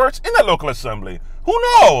assembly or where it's in that local assembly. Who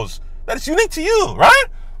knows? That it's unique to you, right?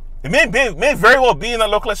 It may very well be in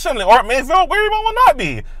that local assembly, or it may very well not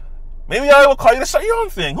be. Maybe I will call you to start your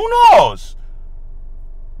own thing. Who knows?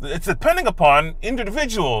 It's depending upon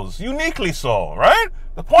individuals, uniquely so, right?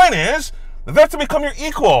 The point is, they're to become your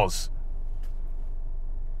equals.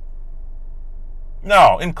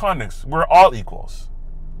 Now, in context, we're all equals.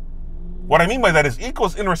 What I mean by that is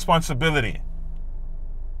equals in responsibility.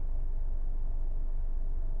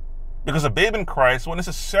 Because a babe in Christ won't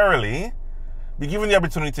necessarily be given the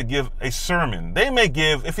opportunity to give a sermon. They may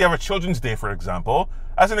give, if you have a Children's Day, for example,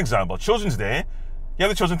 as an example, Children's Day, you have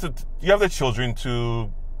the children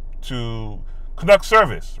to conduct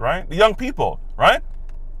service, right? The young people, right?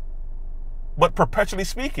 But perpetually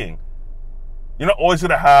speaking, you're not always going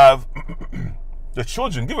to have the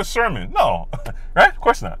children give a sermon. No, right? Of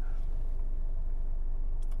course not.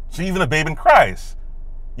 So even a babe in Christ,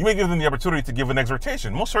 you may give them the opportunity to give an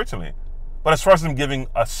exhortation, most certainly. But as far as them giving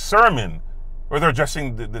a sermon, or they're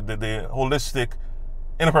addressing the holistic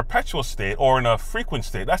in a perpetual state or in a frequent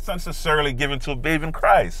state, that's not necessarily given to a babe in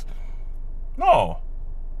Christ. No.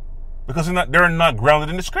 Because they're not grounded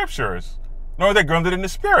in the Scriptures, nor are they grounded in the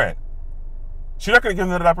Spirit. So you're not going to give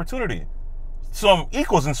them that opportunity. So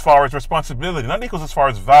equals as far as responsibility, not equals as far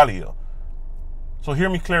as value. So hear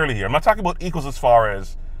me clearly here. I'm not talking about equals as far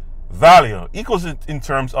as value. Equals in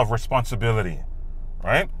terms of responsibility,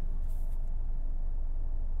 right?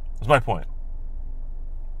 That's my point.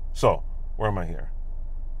 So, where am I here?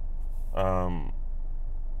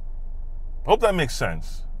 Hope that makes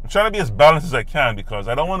sense. I'm trying to be as balanced as I can because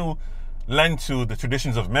I don't want to lend to the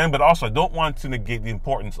traditions of men, but also I don't want to negate the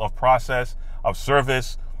importance of process, of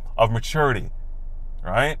service, of maturity,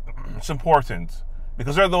 right? It's important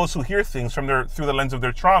because there are those who hear things through the lens of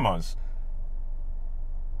their traumas,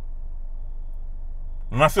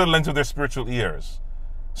 not through the lens of their spiritual ears.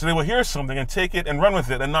 So they will hear something and take it and run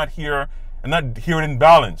with it and not hear it in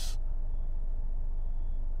balance.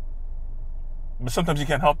 But sometimes you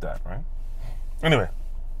can't help that, right? Anyway.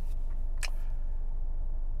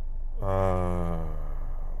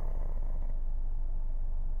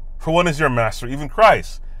 For one is your master, even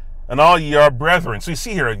Christ, and all ye are brethren. So you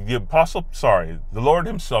see here, the Lord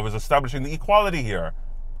himself is establishing the equality here.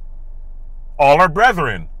 All are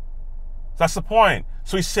brethren. That's the point.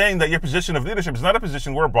 So he's saying that your position of leadership is not a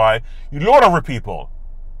position whereby you lord over people.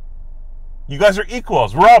 You guys are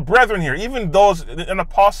equals. We're all brethren here. Even those, an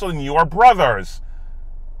apostle and you are brothers.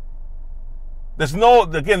 This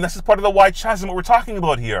is part of the wide chasm what we're talking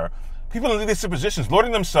about here. People in leadership positions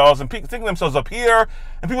lording themselves and thinking themselves up here,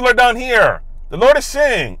 and people are down here. The Lord is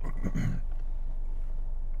saying,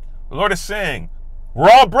 we're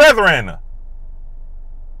all brethren.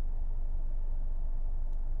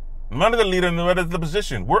 No matter the leader, no matter the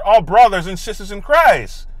position, we're all brothers and sisters in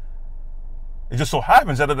Christ. It just so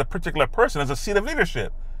happens that a particular person has a seat of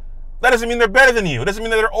leadership. That doesn't mean they're better than you. It doesn't mean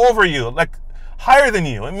that they're over you, like higher than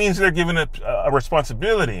you. It means they're given a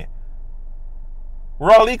responsibility.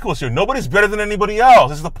 We're all equals here. Nobody's better than anybody else.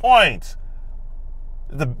 This is the point.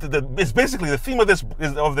 It's basically the theme of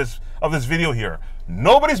this video here.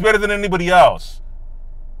 Nobody's better than anybody else.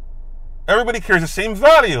 Everybody carries the same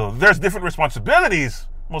value. There's different responsibilities,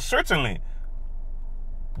 most certainly.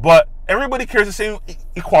 But everybody carries the same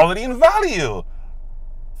equality in value.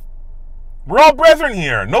 We're all brethren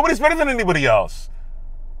here. Nobody's better than anybody else.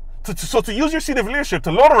 So to use your seat of leadership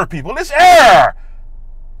to lord over people is error.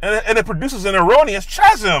 And it produces an erroneous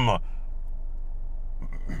chasm.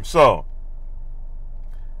 So,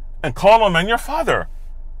 and call on men your Father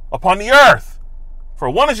upon the earth. For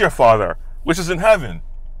one is your Father, which is in heaven.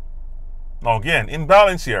 Now again,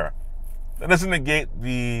 imbalance here. That doesn't negate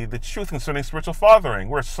the truth concerning spiritual fathering,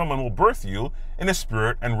 where someone will birth you in the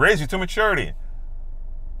spirit and raise you to maturity.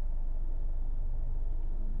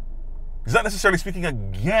 He's not necessarily speaking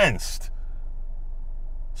against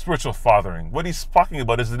spiritual fathering. What he's talking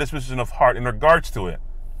about is the disposition of heart in regards to it.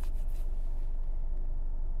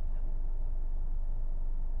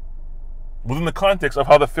 Within the context of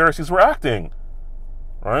how the Pharisees were acting,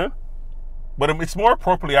 right? But it's more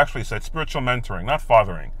appropriately actually said spiritual mentoring, not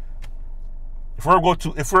fathering. If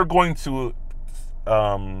we're going to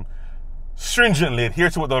stringently adhere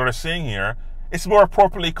to what the Lord is saying here, it's more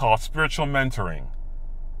appropriately called spiritual mentoring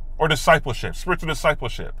or discipleship, spiritual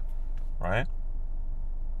discipleship, right?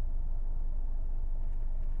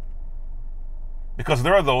 Because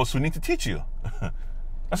there are those who need to teach you.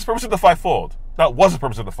 That's the purpose of the fivefold. That was the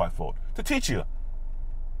purpose of the fivefold. To teach you,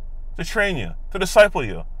 to train you, to disciple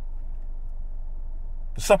you,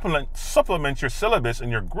 to supplement your syllabus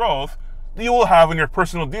and your growth that you will have in your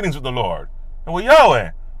personal dealings with the Lord and with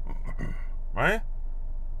Yahweh. Right?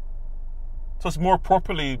 So it's more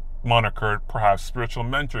appropriately monikered, perhaps, spiritual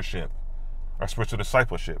mentorship or spiritual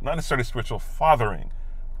discipleship, not necessarily spiritual fathering.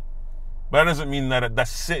 But that doesn't mean that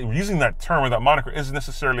using that term or that moniker isn't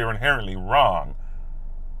necessarily or inherently wrong.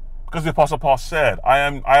 Because the Apostle Paul said, I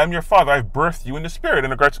am your father, I've birthed you in the Spirit,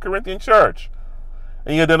 in regards to the Corinthian church.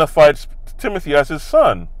 And he identified Timothy as his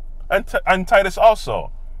son, and Titus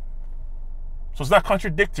also. So it's not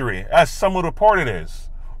contradictory, as some would report it is.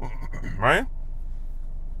 Right?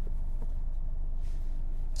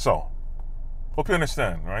 So, hope you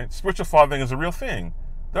understand, right? Spiritual fathering is a real thing.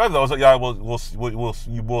 There are those that God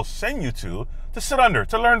will send you to sit under,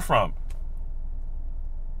 to learn from,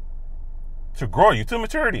 to grow you to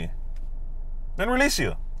maturity, then release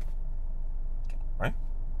you. Right?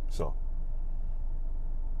 So,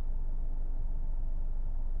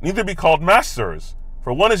 neither be called masters,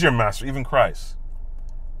 for one is your master, even Christ.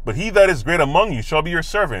 But he that is great among you shall be your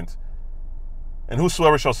servant. And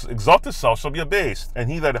whosoever shall exalt himself shall be abased, and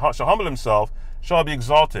he that shall humble himself shall be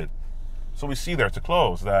exalted. So we see there, to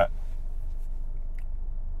close, that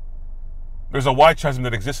there's a wide chasm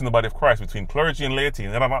that exists in the body of Christ between clergy and laity,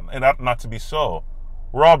 and that ought not to be so.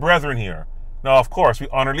 We're all brethren here. Now, of course, we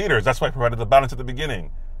honor leaders. That's why I provided the balance at the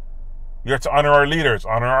beginning. We are to honor our leaders,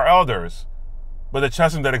 honor our elders. But the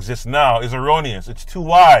chasm that exists now is erroneous. It's too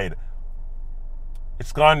wide.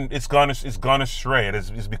 It's gone astray.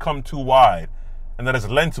 It's become too wide. And that has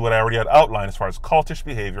led to what I already had outlined as far as cultish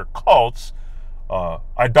behavior, cults,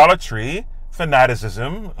 idolatry,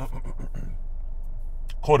 fanaticism,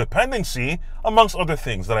 codependency, amongst other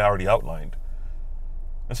things that I already outlined.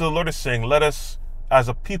 And so the Lord is saying, let us, as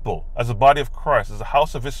a people, as a body of Christ, as a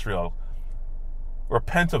house of Israel,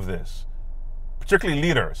 repent of this, particularly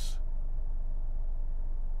leaders,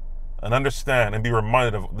 and understand and be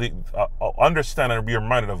reminded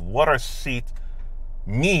of what our seat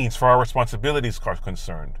means for our responsibilities are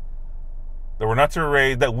concerned. That we're not to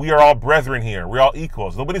raise, that we are all brethren here. We're all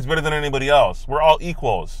equals. Nobody's better than anybody else. We're all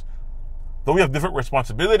equals. Though we have different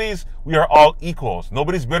responsibilities, we are all equals.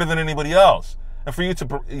 Nobody's better than anybody else. And for you to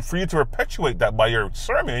perpetuate that by your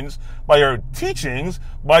sermons, by your teachings,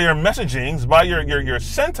 by your messagings, by your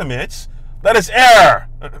sentiments, that is error.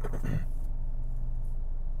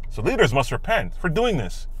 So leaders must repent for doing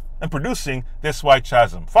this and producing this wide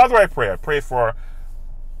chasm. Father, I pray for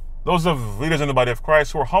those of leaders in the body of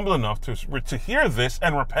Christ who are humble enough to hear this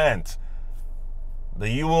and repent. That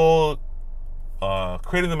you will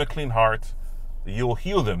create in them a clean heart, that you will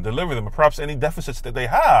heal them, deliver them, and perhaps any deficits that they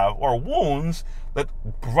have or wounds that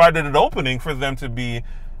provided an opening for them to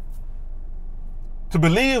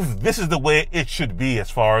believe this is the way it should be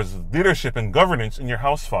as far as leadership and governance in your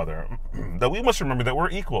house, Father. That we must remember that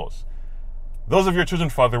we're equals. Those of your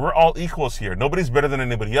children, Father, we're all equals here. Nobody's better than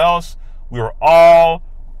anybody else. We are all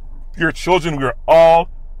your children. We are all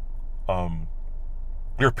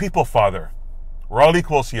your people, Father. We're all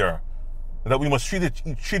equals here. And that we must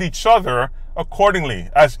treat each other accordingly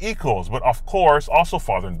as equals, but of course also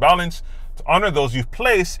father in balance, to honor those you've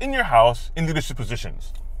placed in your house in leadership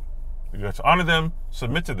positions. You have to honor them,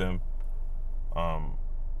 submit to them, and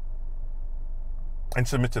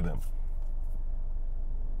submit to them.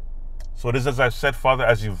 So it is as I've said, Father,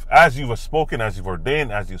 as you've spoken, as you've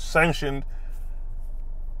ordained, as you've sanctioned,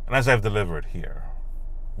 and as I've delivered here.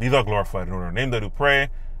 Be thou glorified in our name that we pray. In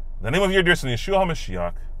the name of your dear Son, Yeshua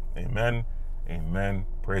HaMashiach. Amen. Amen.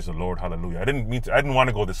 Praise the Lord. Hallelujah. I didn't want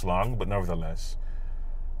to go this long, but nevertheless,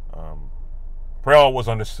 prayer was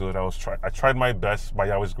understood. I tried my best by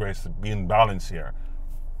Yahweh's grace to be in balance here.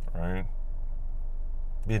 Right?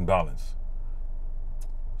 Be in balance.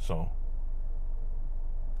 So,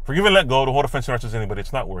 forgive and let go. Don't hold offense and grudges anybody.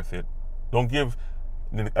 It's not worth it. Don't give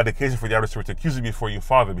an occasion for the adversary to accuse you before you,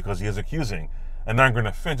 Father, because he is accusing. And angry and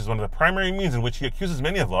offense is one of the primary means in which he accuses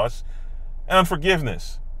many of us. And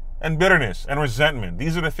unforgiveness, and bitterness, and resentment.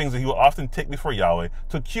 These are the things that he will often take before Yahweh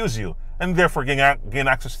to accuse you, and therefore gain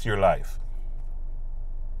access to your life.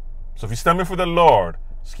 So if you stand before the Lord,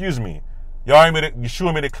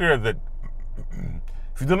 Yeshua made it clear that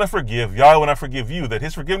if you do not forgive, Yahweh will not forgive you, that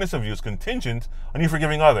his forgiveness of you is contingent on you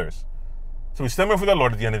forgiving others. So we stand before the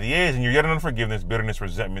Lord at the end of the age, and you're yet in unforgiveness, bitterness,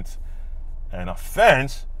 resentment, and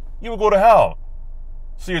offense, you will go to hell.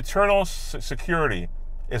 So your eternal security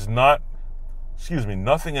is not,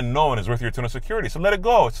 nothing and no one is worth your eternal security. So let it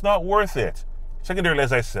go. It's not worth it. Secondarily,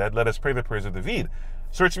 as I said, let us pray the prayers of David.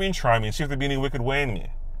 Search me and try me and see if there be any wicked way in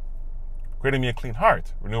me. Create in me a clean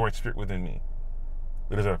heart. Renew a right spirit within me.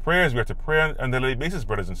 It is our prayers we have to pray on a daily basis,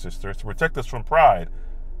 brothers and sisters, to protect us from pride.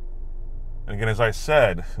 And again, as I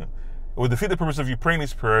said, it will defeat the purpose of you praying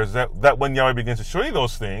these prayers that when Yahweh begins to show you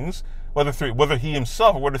those things, whether he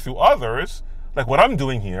himself or whether through others, like what I'm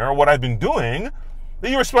doing here or what I've been doing, that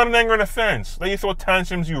you respond in anger and offense, that you throw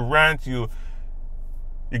tantrums, you rant, you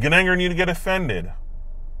get angry and you get offended,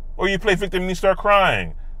 or you play victim and you start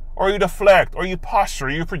crying, or you deflect, or you posture, or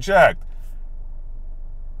you project.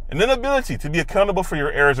 An inability to be accountable for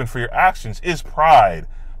your errors and for your actions is pride.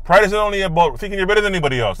 Pride isn't only about thinking you're better than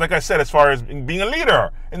anybody else, like I said, as far as being a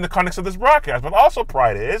leader in the context of this broadcast, but also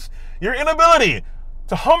pride is your inability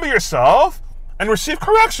to humble yourself and receive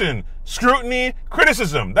correction, scrutiny,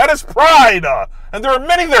 criticism. That is pride. And there are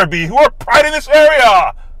many there be who are pride in this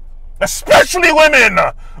area, especially women.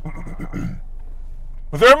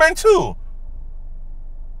 But there are men too.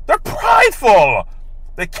 They're prideful.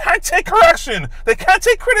 They can't take correction. They can't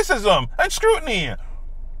take criticism and scrutiny.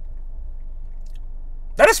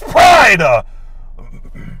 That is pride.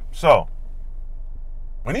 So,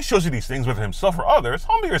 when he shows you these things, whether himself or others,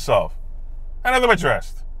 humble yourself and have them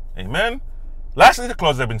addressed. Amen. Lastly, to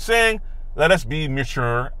close, I've been saying, let us be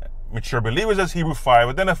mature believers, as Hebrews 5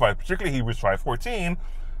 identified, particularly Hebrews 5:14,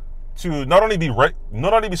 to not only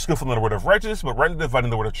be skillful in the word of righteousness, but rightly dividing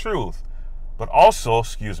the word of truth, but also,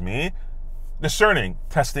 discerning,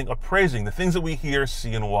 testing, appraising the things that we hear,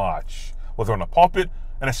 see, and watch, whether on the pulpit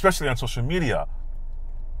and especially on social media.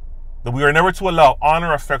 That we are never to allow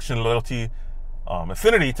honor, affection, loyalty,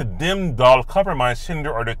 affinity to dim, dull, compromise,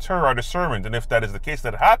 hinder, or deter our discernment. And if that is the case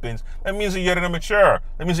that happens, that means that you're immature.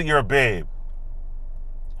 That means that you're a babe.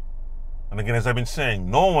 And again, as I've been saying,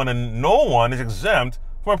 no one is exempt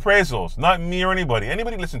from appraisals. Not me or anybody.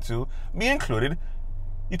 Anybody listen to, me included.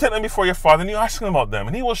 You take them before your Father and you ask him about them,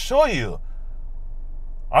 and he will show you.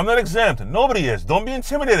 I'm not exempt. Nobody is. Don't be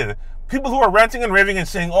intimidated. People who are ranting and raving and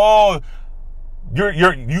saying, "Oh,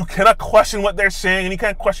 you cannot question what they're saying and you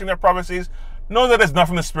can't question their prophecies," know that it's not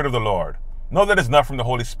from the Spirit of the Lord. Know that it's not from the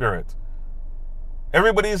Holy Spirit.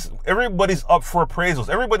 Everybody's up for appraisals.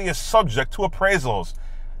 Everybody is subject to appraisals.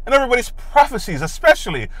 And everybody's prophecies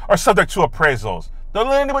especially are subject to appraisals. Don't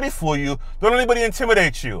let anybody fool you. Don't let anybody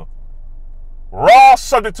intimidate you. We're all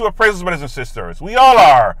subject to appraisals, brothers and sisters. We all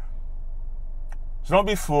are. So don't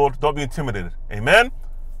be fooled. Don't be intimidated. Amen?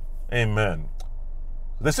 Amen.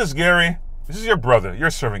 This is Gary. This is your brother,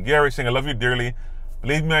 your servant, Gary, saying I love you dearly.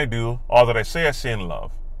 Believe me, I do. All that I say in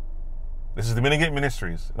love. This is the Minigate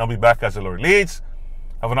Ministries, and I'll be back as the Lord leads.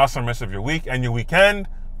 Have an awesome rest of your week and your weekend.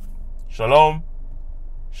 Shalom.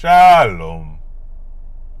 Shalom.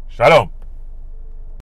 Shalom.